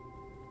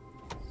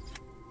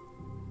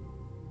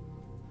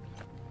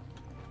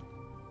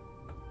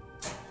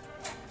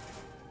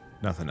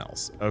 Nothing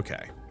else.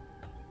 Okay.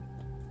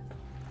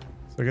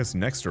 So I guess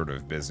next order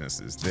of business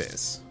is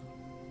this.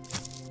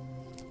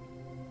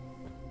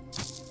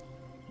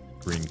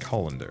 Green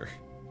colander.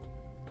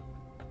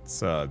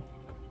 It's a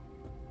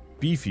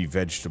beefy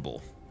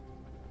vegetable.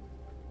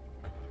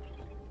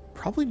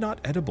 Probably not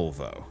edible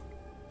though,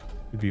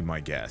 would be my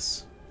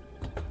guess.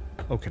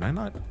 Oh, can I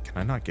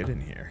not get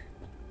in here?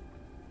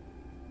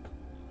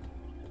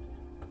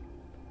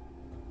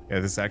 Yeah,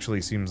 this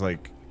actually seems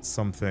like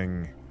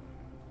something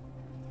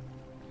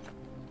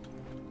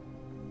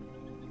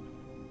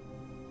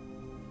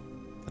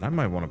that I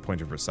might want to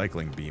point a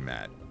recycling beam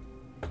at.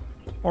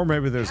 Or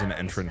maybe there's an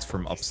entrance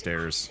from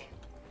upstairs.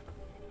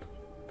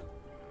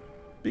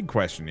 Big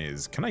question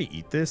is, can I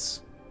eat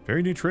this?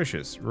 Very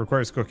nutritious.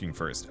 Requires cooking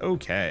first.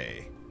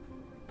 Okay.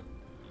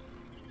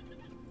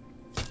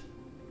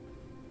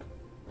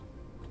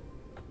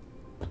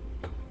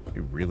 They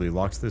really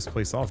locked this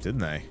place off,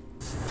 didn't they?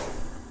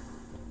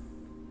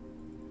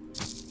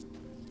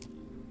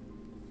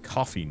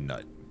 Coffee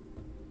nut.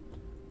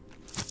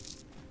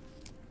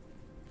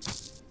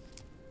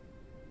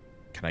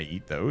 Can I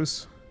eat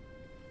those?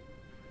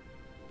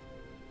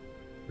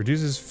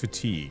 Reduces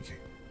fatigue.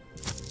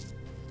 It's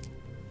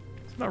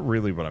not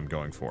really what I'm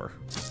going for.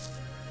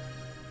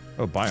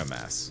 Oh,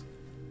 biomass.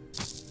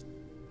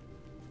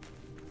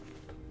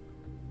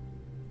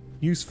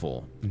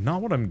 Useful.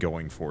 Not what I'm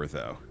going for,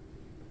 though.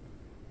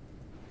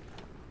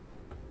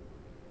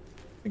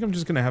 I think I'm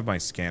just going to have my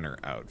scanner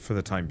out for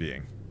the time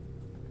being.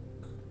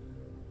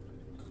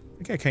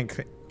 I think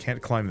I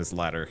can't climb this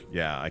ladder.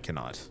 Yeah, I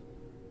cannot.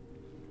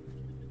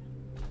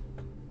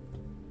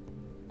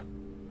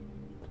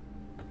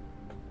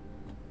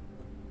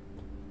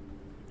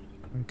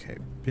 Okay,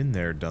 been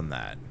there, done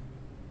that.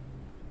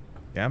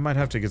 Yeah, I might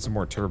have to get some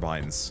more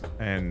turbines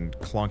and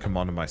clonk them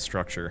onto my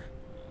structure.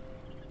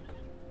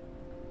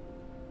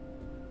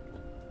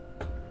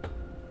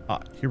 Ah,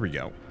 here we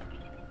go.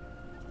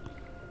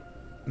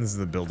 This is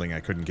the building I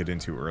couldn't get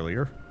into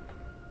earlier.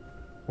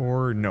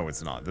 Or, no,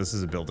 it's not. This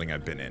is a building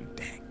I've been in.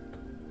 Dang.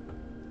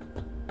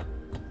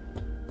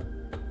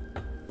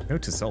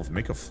 Note to self,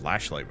 make a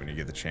flashlight when you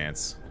get the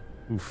chance.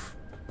 Oof.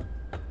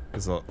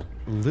 It's a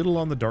little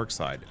on the dark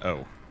side.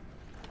 Oh.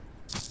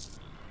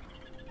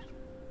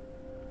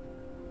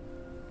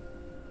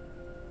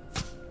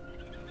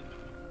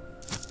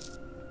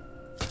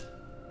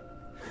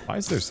 Why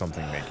is there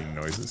something making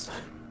noises?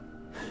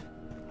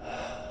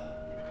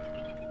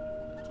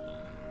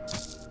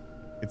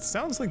 It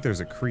sounds like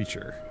there's a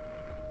creature.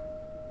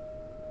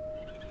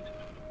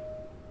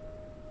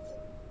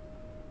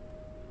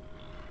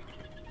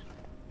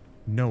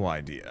 No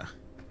idea.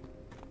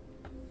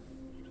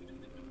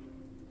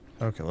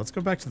 Okay, let's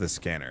go back to the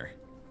scanner.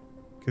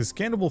 Because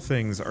scannable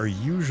things are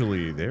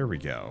usually... There we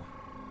go.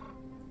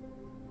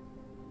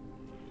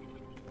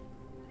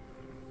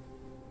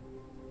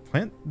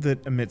 Plant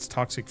that emits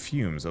toxic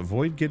fumes.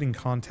 Avoid getting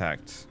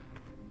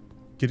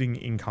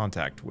in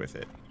contact with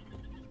it.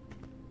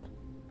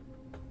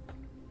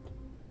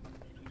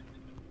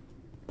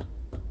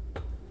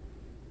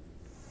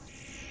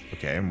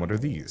 Okay, and what are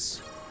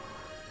these?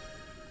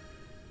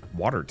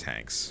 Water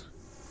tanks.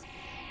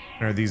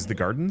 And are these the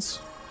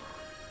gardens?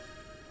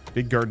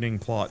 Big gardening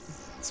plot.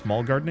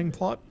 Small gardening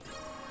plot?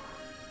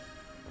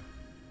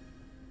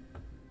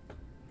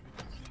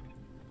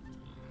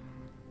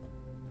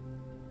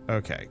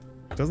 Okay.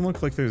 Doesn't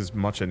look like there's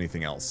much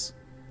anything else.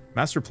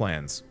 Master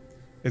plans.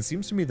 It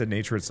seems to me that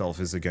nature itself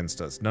is against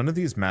us. None of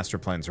these master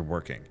plans are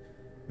working.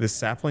 This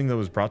sapling that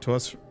was brought to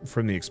us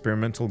from the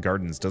experimental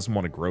gardens doesn't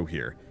want to grow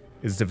here.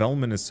 Its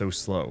development is so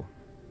slow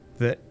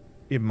that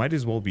it might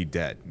as well be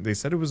dead. They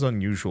said it was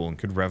unusual and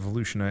could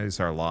revolutionize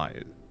our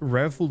lives.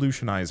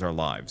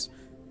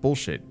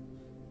 Bullshit.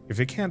 If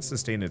it can't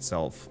sustain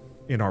itself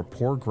in our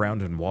poor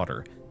ground and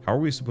water, how are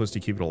we supposed to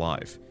keep it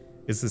alive?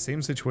 It's the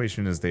same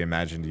situation as they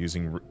imagined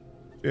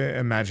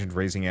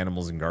raising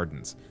animals in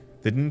gardens.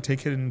 They didn't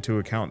take it into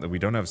account that we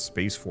don't have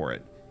space for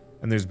it,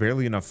 and there's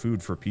barely enough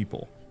food for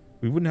people.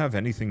 We wouldn't have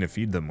anything to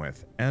feed them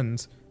with,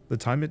 and a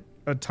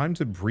time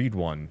to breed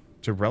one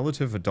to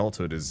relative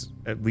adulthood is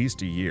at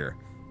least a year.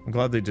 I'm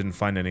glad they didn't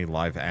find any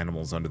live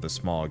animals under the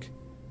smog.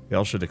 They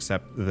all should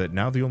accept that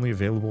now the only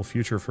available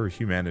future for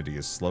humanity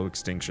is slow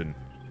extinction.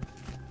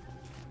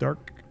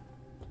 Dark.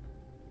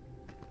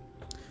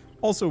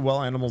 Also,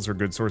 while animals are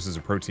good sources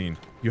of protein,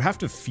 you have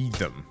to feed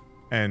them,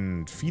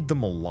 and feed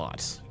them a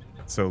lot.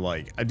 So,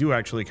 like, I do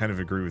actually kind of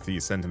agree with the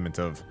sentiment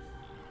of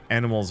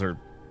animals are...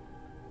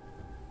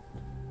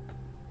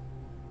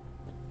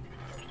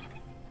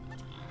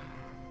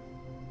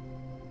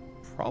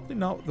 probably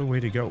not the way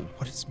to go.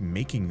 What is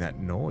making that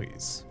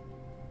noise?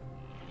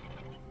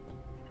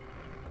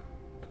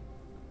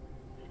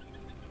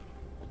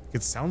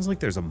 It sounds like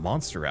there's a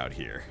monster out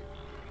here.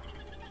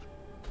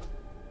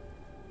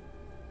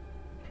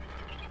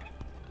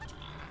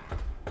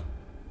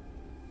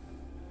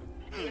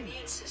 The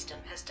immune system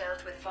has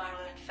dealt with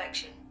viral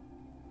infection.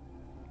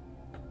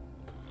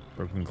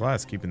 Broken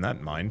glass, keeping that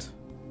in mind.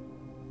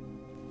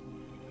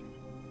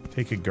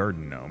 Take a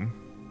garden gnome.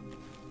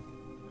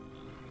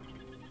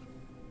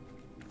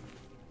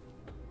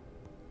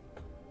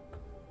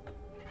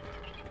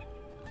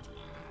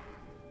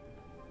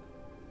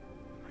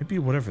 Might be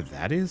whatever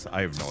that is?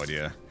 I have no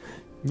idea.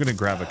 I'm gonna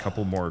grab a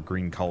couple more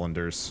green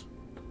colanders.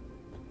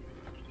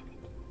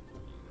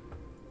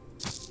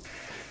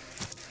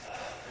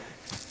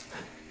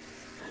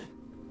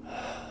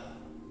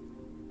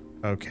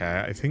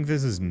 Okay, I think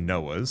this is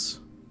Noah's.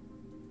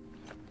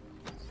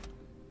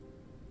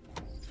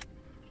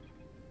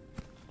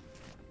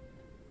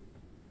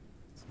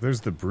 So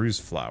there's the bruise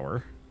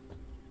flower.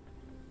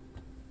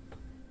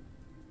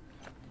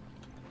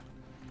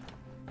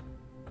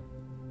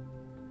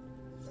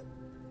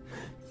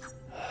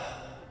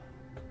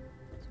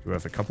 Do we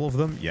have a couple of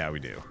them? Yeah, we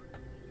do.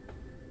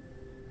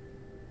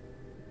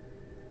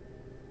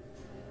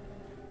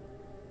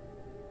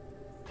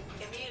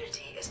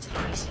 Immunity is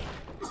decreasing.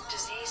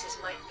 Diseases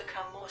might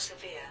become more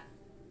severe.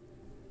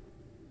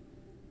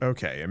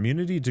 Okay,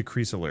 immunity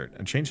decrease alert.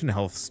 A change in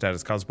health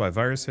status caused by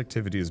virus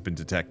activity has been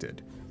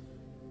detected.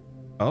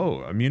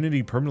 Oh,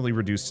 immunity permanently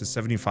reduced to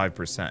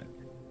 75%.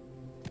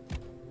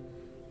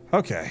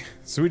 Okay,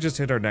 so we just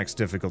hit our next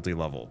difficulty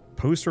level.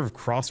 Poster of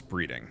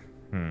crossbreeding.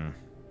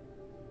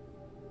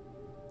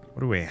 What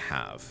do we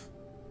have?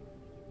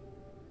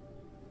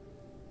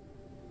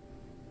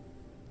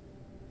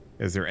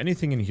 Is there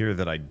anything in here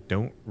that I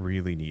don't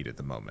really need at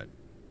the moment?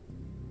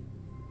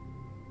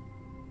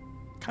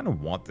 Kind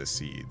of want the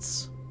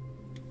seeds.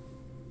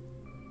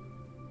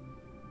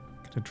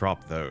 Gonna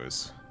drop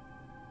those.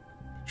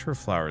 Picture of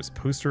flowers.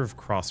 Poster of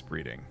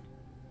crossbreeding.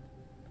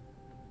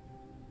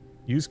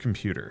 Use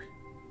computer.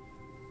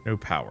 No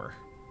power.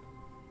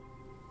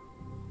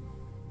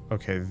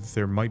 Okay,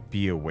 there might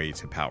be a way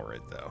to power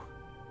it, though.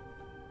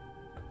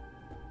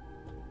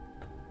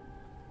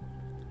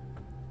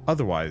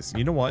 Otherwise,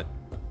 you know what?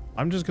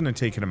 I'm just going to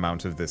take an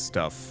amount of this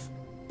stuff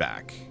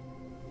back.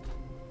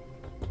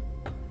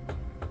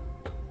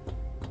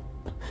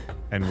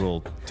 And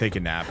we'll take a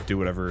nap, do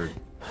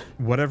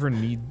whatever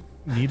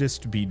needs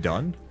to be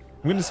done.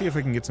 I'm going to see if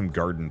I can get some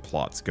garden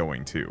plots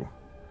going, too.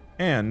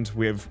 And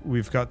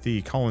we've got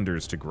the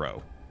colanders to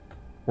grow.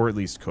 Or at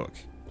least cook.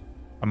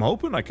 I'm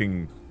hoping I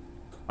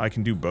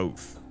can do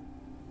both.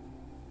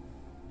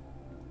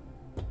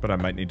 But I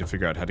might need to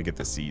figure out how to get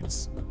the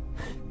seeds.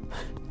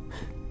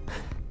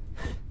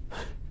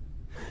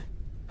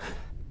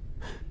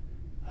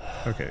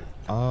 Okay,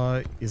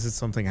 is it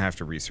something I have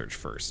to research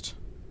first?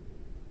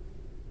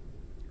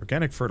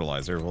 Organic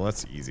fertilizer, well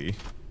that's easy.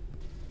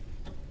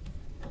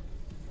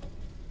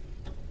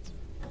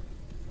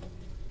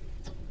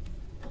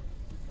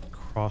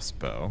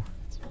 Crossbow.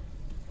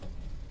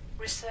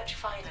 Research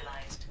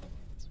finalized.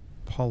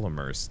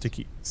 Polymer,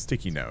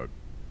 sticky note.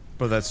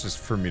 But that's just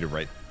for me to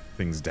write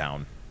things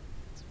down.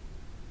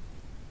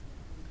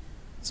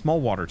 Small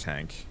water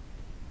tank.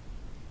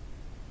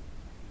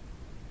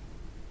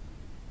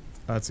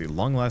 Let's see.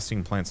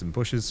 Long-lasting plants and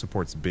bushes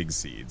supports big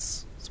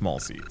seeds. Small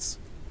seeds.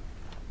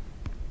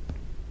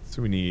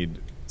 So we need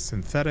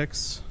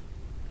synthetics.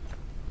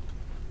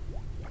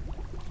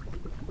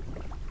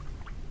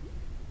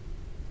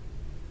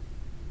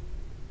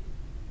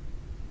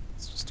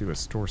 Let's just do a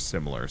store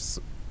similar.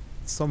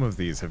 Some of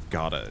these have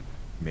got a...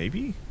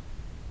 maybe?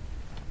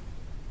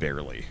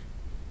 Barely.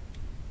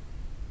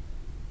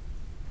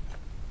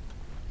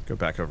 Go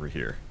back over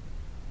here.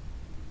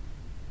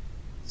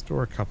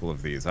 Store a couple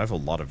of these. I have a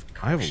lot of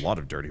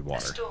dirty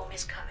water. A storm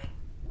is coming.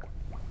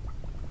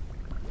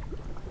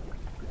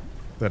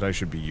 That I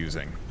should be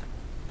using.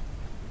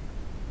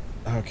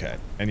 Okay.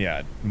 And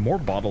yeah, more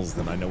bottles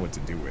than I know what to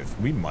do with.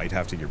 We might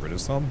have to get rid of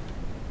some.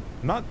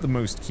 Not the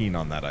most keen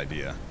on that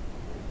idea.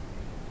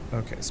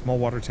 Okay, small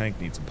water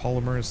tank needs some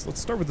polymers. Let's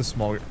start with a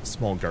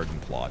small garden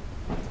plot.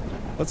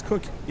 Let's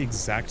cook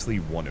exactly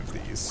one of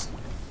these.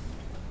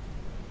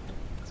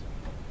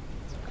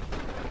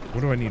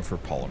 What do I need for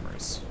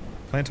polymers?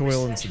 Plant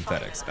oil and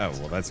synthetics. Oh,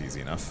 well that's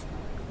easy enough.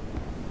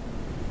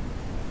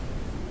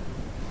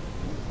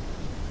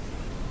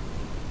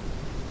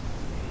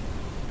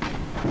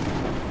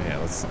 Yeah,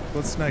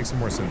 let's snag some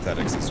more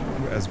synthetics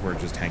as we're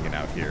just hanging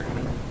out here.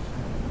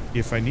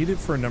 If I need it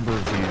for a number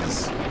of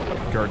these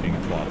gardening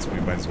plots, we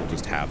might as well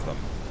just have them.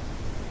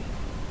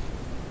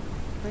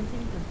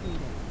 Printing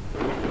completed.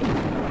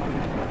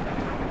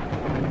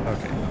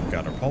 Okay, we've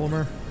got our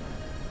polymer.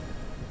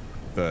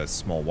 The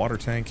small water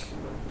tank.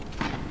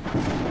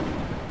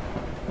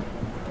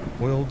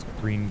 Boiled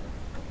green...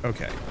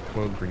 okay,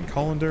 boiled green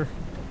colander.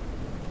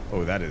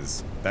 Oh, that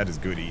is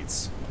good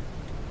eats.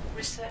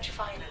 Research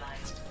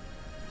finalized.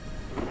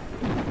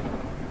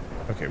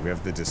 Okay, we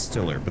have the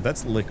distiller, but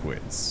that's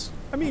liquids.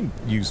 I mean,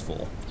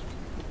 useful.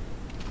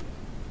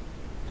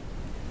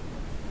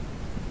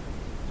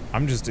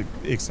 I'm just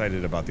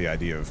excited about the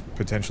idea of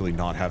potentially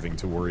not having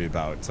to worry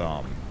about,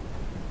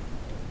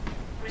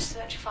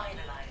 Research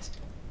finalized.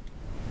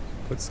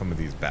 Put some of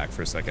these back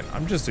for a second.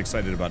 I'm just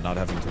excited about not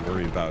having to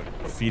worry about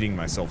feeding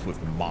myself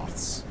with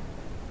moths.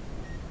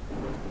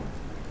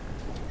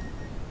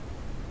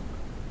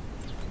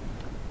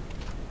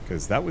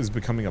 Because that was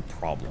becoming a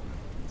problem.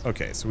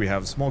 Okay, so we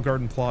have small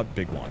garden plot,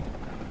 big one.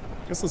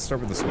 Guess let's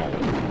start with the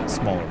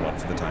smaller one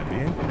for the time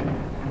being.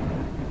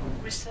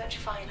 Research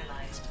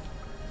finalized.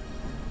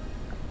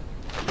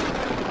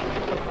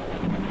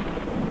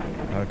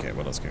 Okay,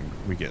 what else can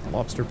we get?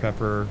 Lobster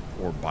pepper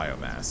or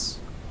biomass.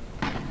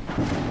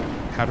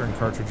 Pattern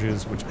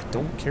cartridges, which I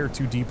don't care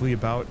too deeply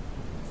about.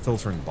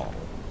 Filtering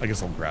bottle. I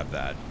guess I'll grab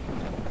that.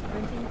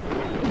 Printing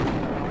completed.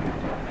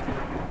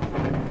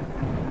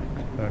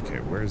 Okay,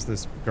 where's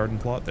this garden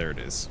plot? There it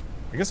is.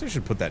 I guess I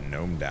should put that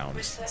gnome down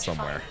Research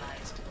somewhere.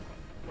 finalized.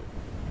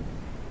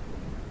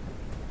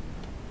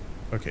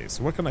 Okay,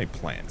 so what can I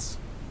plant?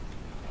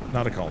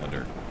 Not a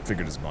colander.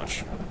 Figured as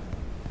much.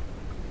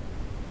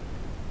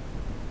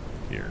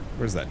 Here,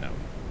 where's that gnome?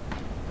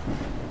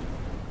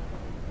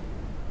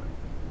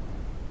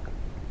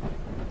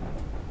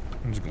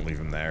 I'm just gonna leave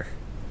him there.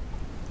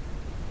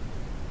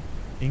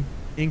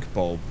 Ink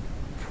bulb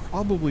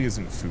probably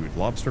isn't food.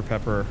 Lobster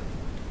pepper.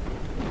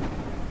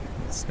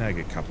 Snag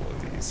a couple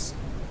of these.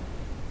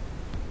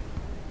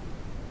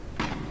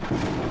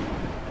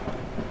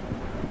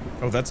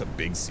 Oh, that's a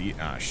big seed.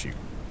 Ah, shoot.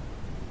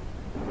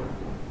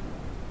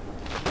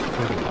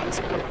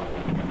 Fertilizer.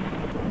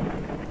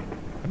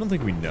 I don't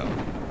think we know.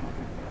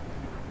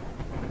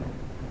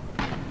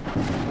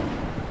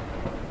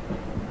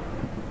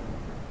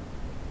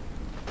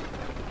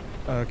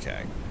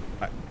 Okay.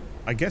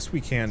 I guess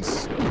we can't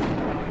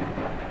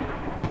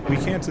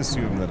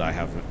assume that I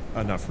have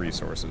enough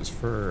resources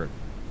for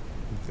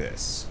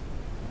this.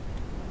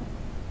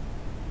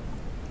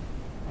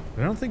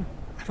 I don't think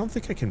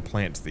I can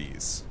plant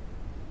these.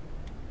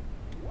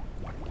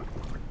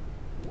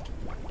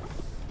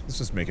 Let's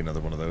just make another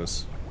one of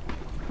those.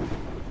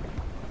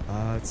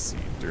 Let's see.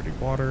 Dirty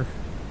water.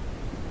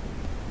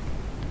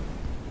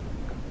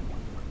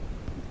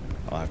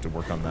 I'll have to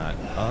work on that.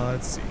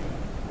 Let's see.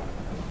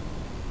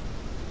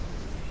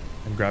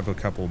 And grab a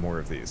couple more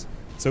of these.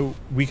 So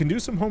we can do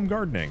some home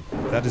gardening.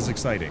 That is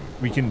exciting.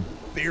 We can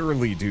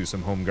barely do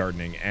some home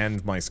gardening,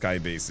 and my sky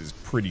base is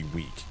pretty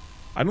weak.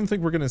 I don't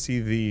think we're going to see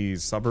the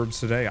suburbs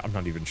today. I'm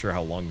not even sure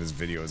how long this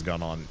video has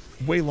gone on.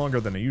 Way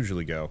longer than I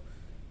usually go.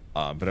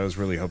 But I was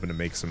really hoping to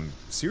make some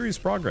serious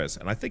progress,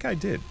 and I think I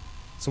did.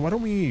 So why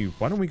don't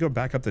we go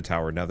back up the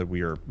tower now that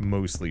we are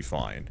mostly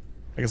fine?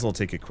 I guess I'll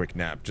take a quick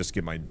nap, just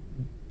get my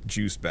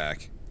juice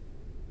back.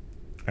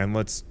 And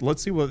let's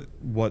see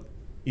what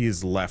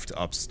is left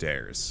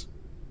upstairs.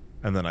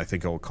 And then I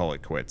think I'll call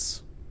it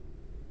quits.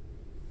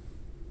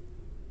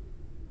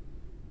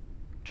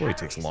 Boy, it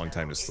takes a long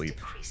time to sleep.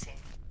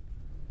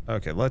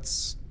 Okay,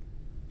 let's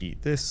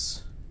eat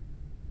this.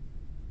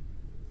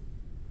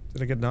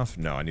 Did I get enough?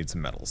 No, I need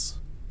some metals.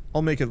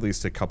 I'll make at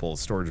least a couple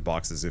storage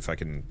boxes if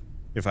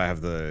I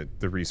have the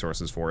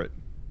resources for it.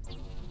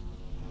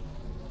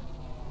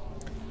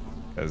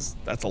 Because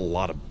that's a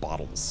lot of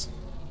bottles.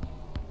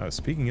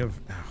 Speaking of...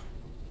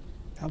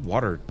 that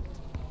water,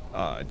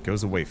 it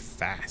goes away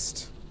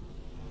fast.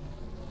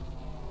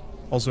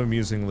 Also,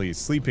 amusingly,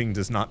 sleeping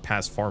does not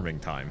pass farming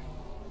time.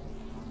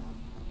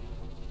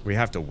 We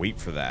have to wait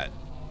for that.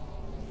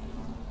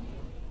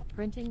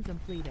 Printing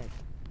completed.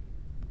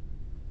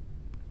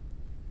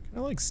 Can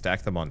I, like,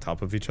 stack them on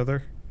top of each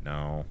other?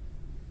 No.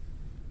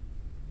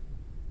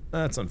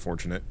 That's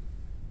unfortunate.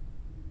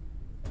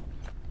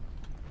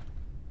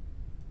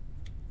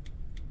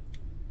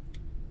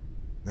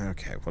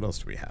 Okay, what else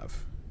do we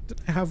have?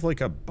 Did I have, like,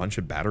 a bunch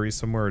of batteries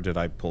somewhere, or did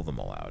I pull them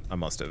all out? I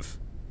must have.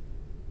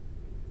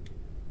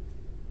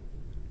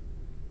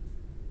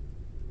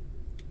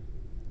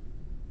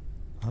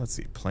 Let's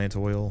see, plant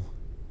oil,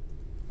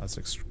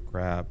 plastic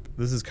scrap.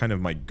 This is kind of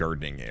my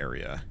gardening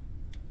area.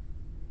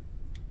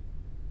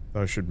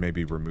 I should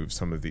maybe remove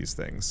some of these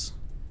things.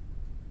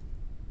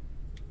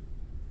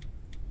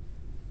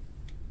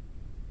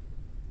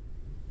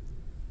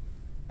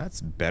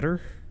 That's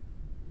better.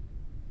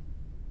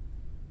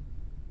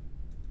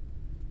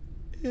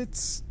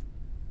 It's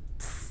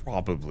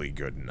probably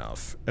good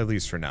enough, at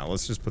least for now.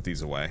 Let's just put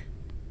these away.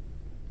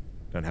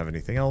 Don't have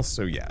anything else,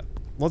 so yeah.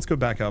 Let's go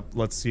back up.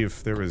 Let's see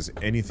if there was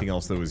anything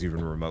else that was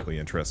even remotely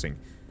interesting.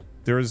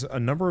 There's a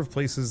number of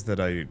places that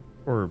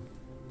or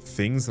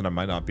things that I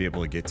might not be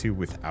able to get to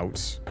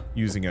without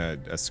using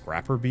a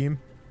scrapper beam.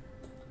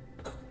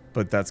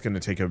 But that's going to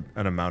take an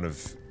amount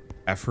of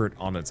effort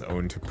on its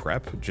own to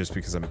prep, just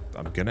because I'm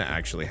going to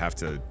actually have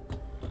to...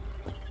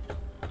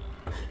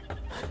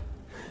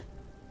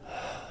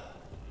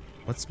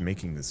 What's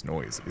making this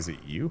noise? Is it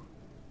you?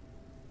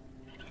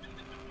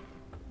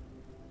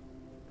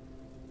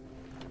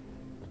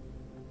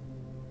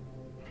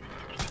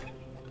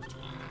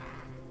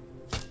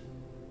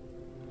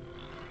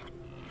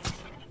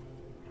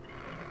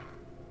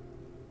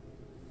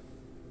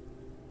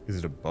 Is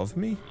it above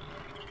me?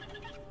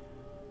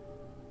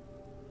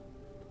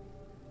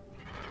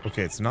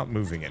 Okay, it's not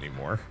moving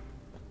anymore.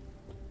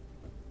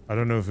 I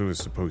don't know if it was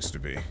supposed to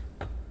be.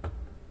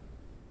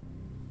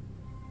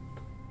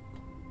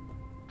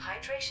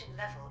 Hydration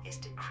level is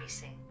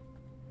decreasing.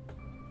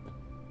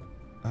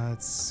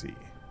 Let's see.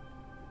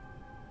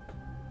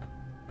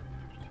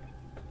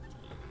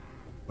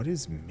 What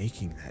is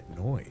making that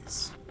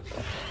noise?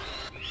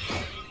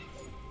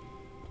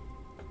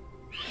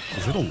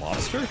 Is it a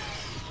lobster?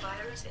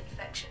 Virus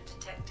infection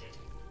detected.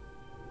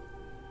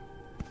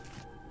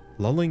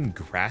 Lulling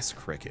grass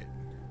cricket.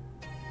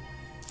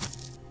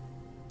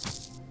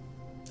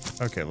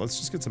 Okay, let's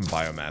just get some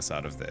biomass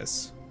out of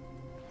this.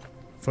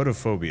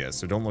 Photophobia,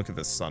 so don't look at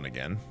the sun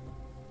again.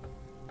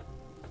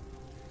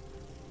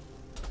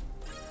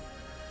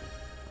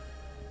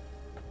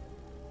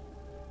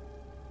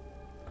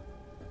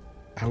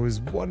 I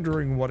was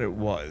wondering what it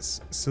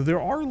was. So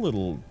there are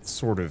little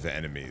sort of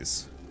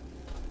enemies.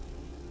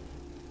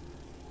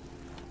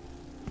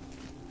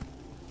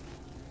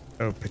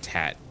 Oh,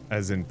 patat,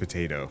 as in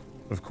potato,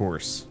 of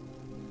course.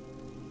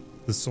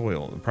 The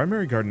soil. The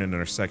primary garden in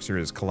our sector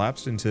is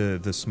collapsed into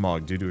the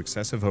smog due to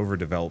excessive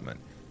overdevelopment.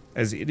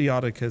 As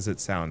idiotic as it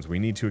sounds, we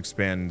need to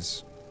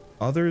expand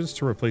others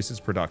to replace its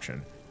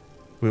production.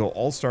 We will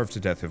all starve to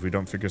death if we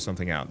don't figure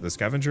something out. The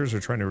scavengers are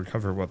trying to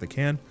recover what they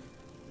can,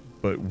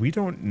 but we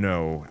don't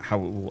know how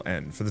it will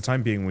end. For the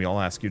time being, we all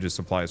ask you to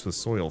supply us with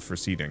soil for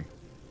seeding.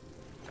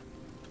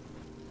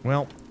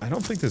 Well, I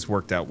don't think this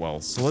worked out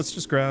well, so let's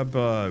just grab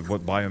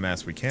what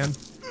biomass we can.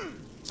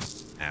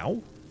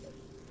 Ow.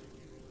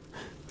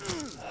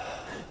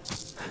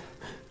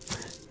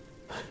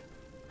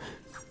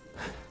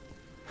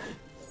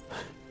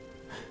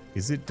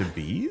 Is it the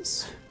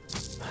bees?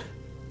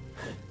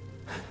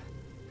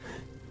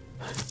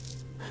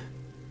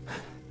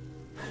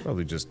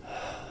 Probably just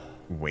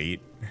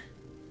wait.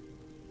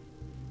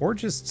 Or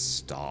just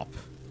stop.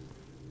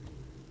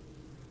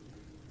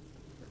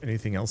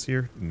 Anything else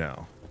here?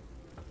 No.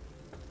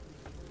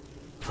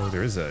 Oh,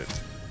 there is a...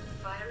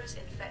 Virus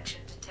infection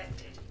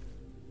detected.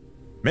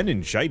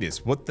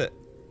 meningitis. What the...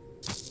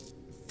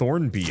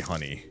 thorn bee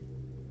honey.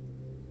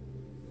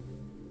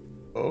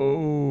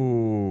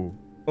 Oh...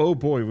 oh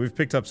boy, we've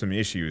picked up some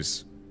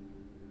issues.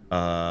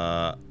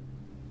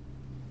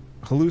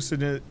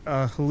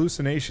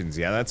 Hallucinations.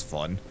 Yeah, that's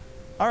fun.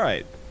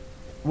 Alright.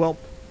 Well,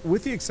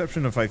 with the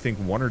exception of, I think,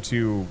 1 or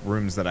 2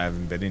 rooms that I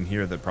haven't been in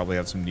here that probably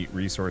have some neat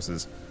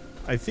resources,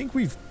 I think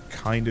we've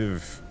kind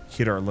of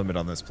hit our limit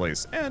on this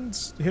place, and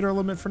hit our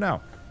limit for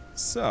now.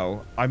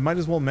 So, I might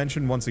as well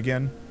mention once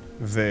again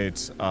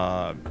that,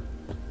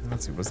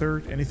 let's see, was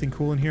there anything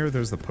cool in here?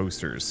 There's the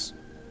posters.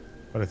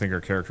 But I think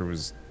our character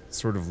was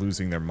sort of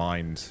losing their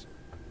mind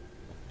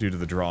due to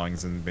the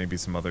drawings and maybe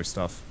some other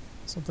stuff.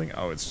 Something?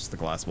 Oh, it's just the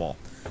glass wall.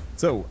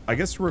 So, I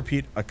guess to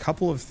repeat a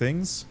couple of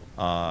things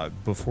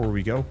before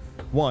we go.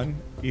 One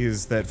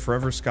is that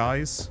Forever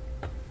Skies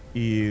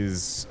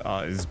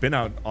has been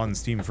out on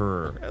Steam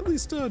for at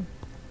least,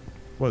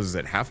 what is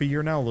it, half a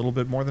year now? A little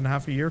bit more than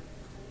half a year?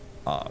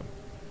 It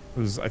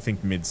was, I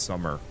think,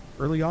 midsummer.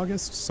 Early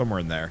August? Somewhere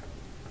in there.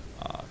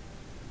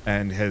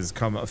 And has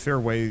come a fair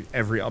way.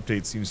 Every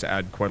update seems to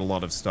add quite a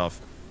lot of stuff.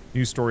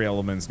 New story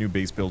elements, new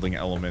base building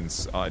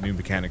elements, new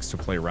mechanics to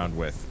play around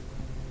with.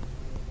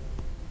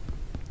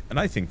 And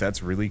I think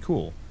that's really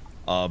cool.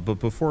 But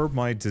before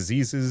my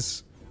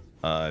diseases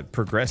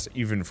progress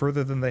even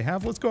further than they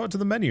have, let's go out to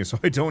the menu so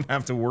I don't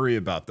have to worry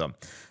about them.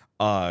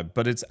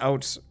 But it's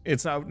out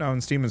now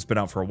on Steam. It's been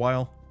out for a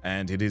while,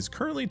 and it is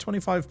currently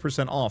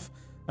 25% off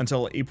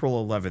until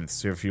April 11th.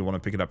 So if you want to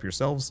pick it up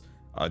yourselves,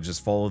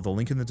 just follow the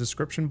link in the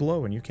description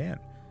below and you can.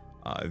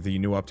 The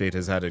new update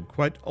has added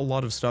quite a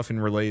lot of stuff in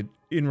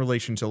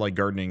relation to like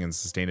gardening and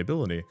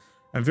sustainability.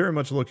 I'm very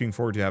much looking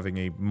forward to having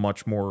a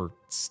much more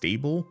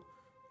stable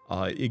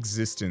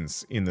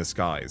existence in the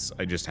skies.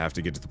 I just have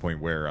to get to the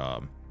point where I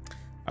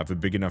have a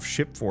big enough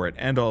ship for it,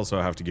 and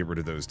also have to get rid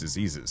of those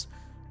diseases.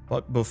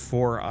 But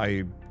before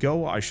I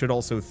go, I should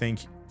also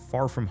thank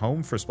Far From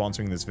Home for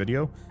sponsoring this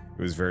video.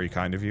 It was very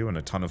kind of you and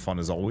a ton of fun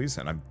as always,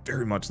 and I'm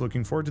very much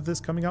looking forward to this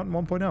coming out in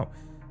 1.0.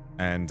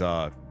 And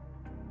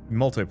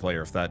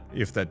multiplayer,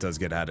 if that does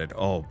get added,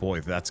 oh boy,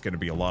 that's going to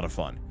be a lot of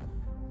fun.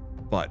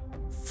 But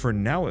for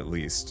now at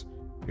least,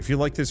 if you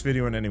like this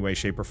video in any way,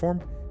 shape, or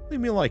form,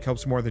 leave me a like,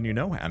 helps more than you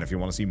know, and if you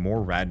want to see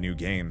more rad new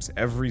games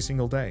every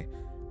single day,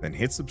 then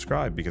hit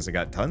subscribe because I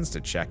got tons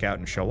to check out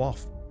and show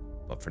off.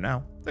 But for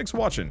now, thanks for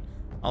watching.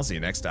 I'll see you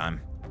next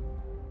time.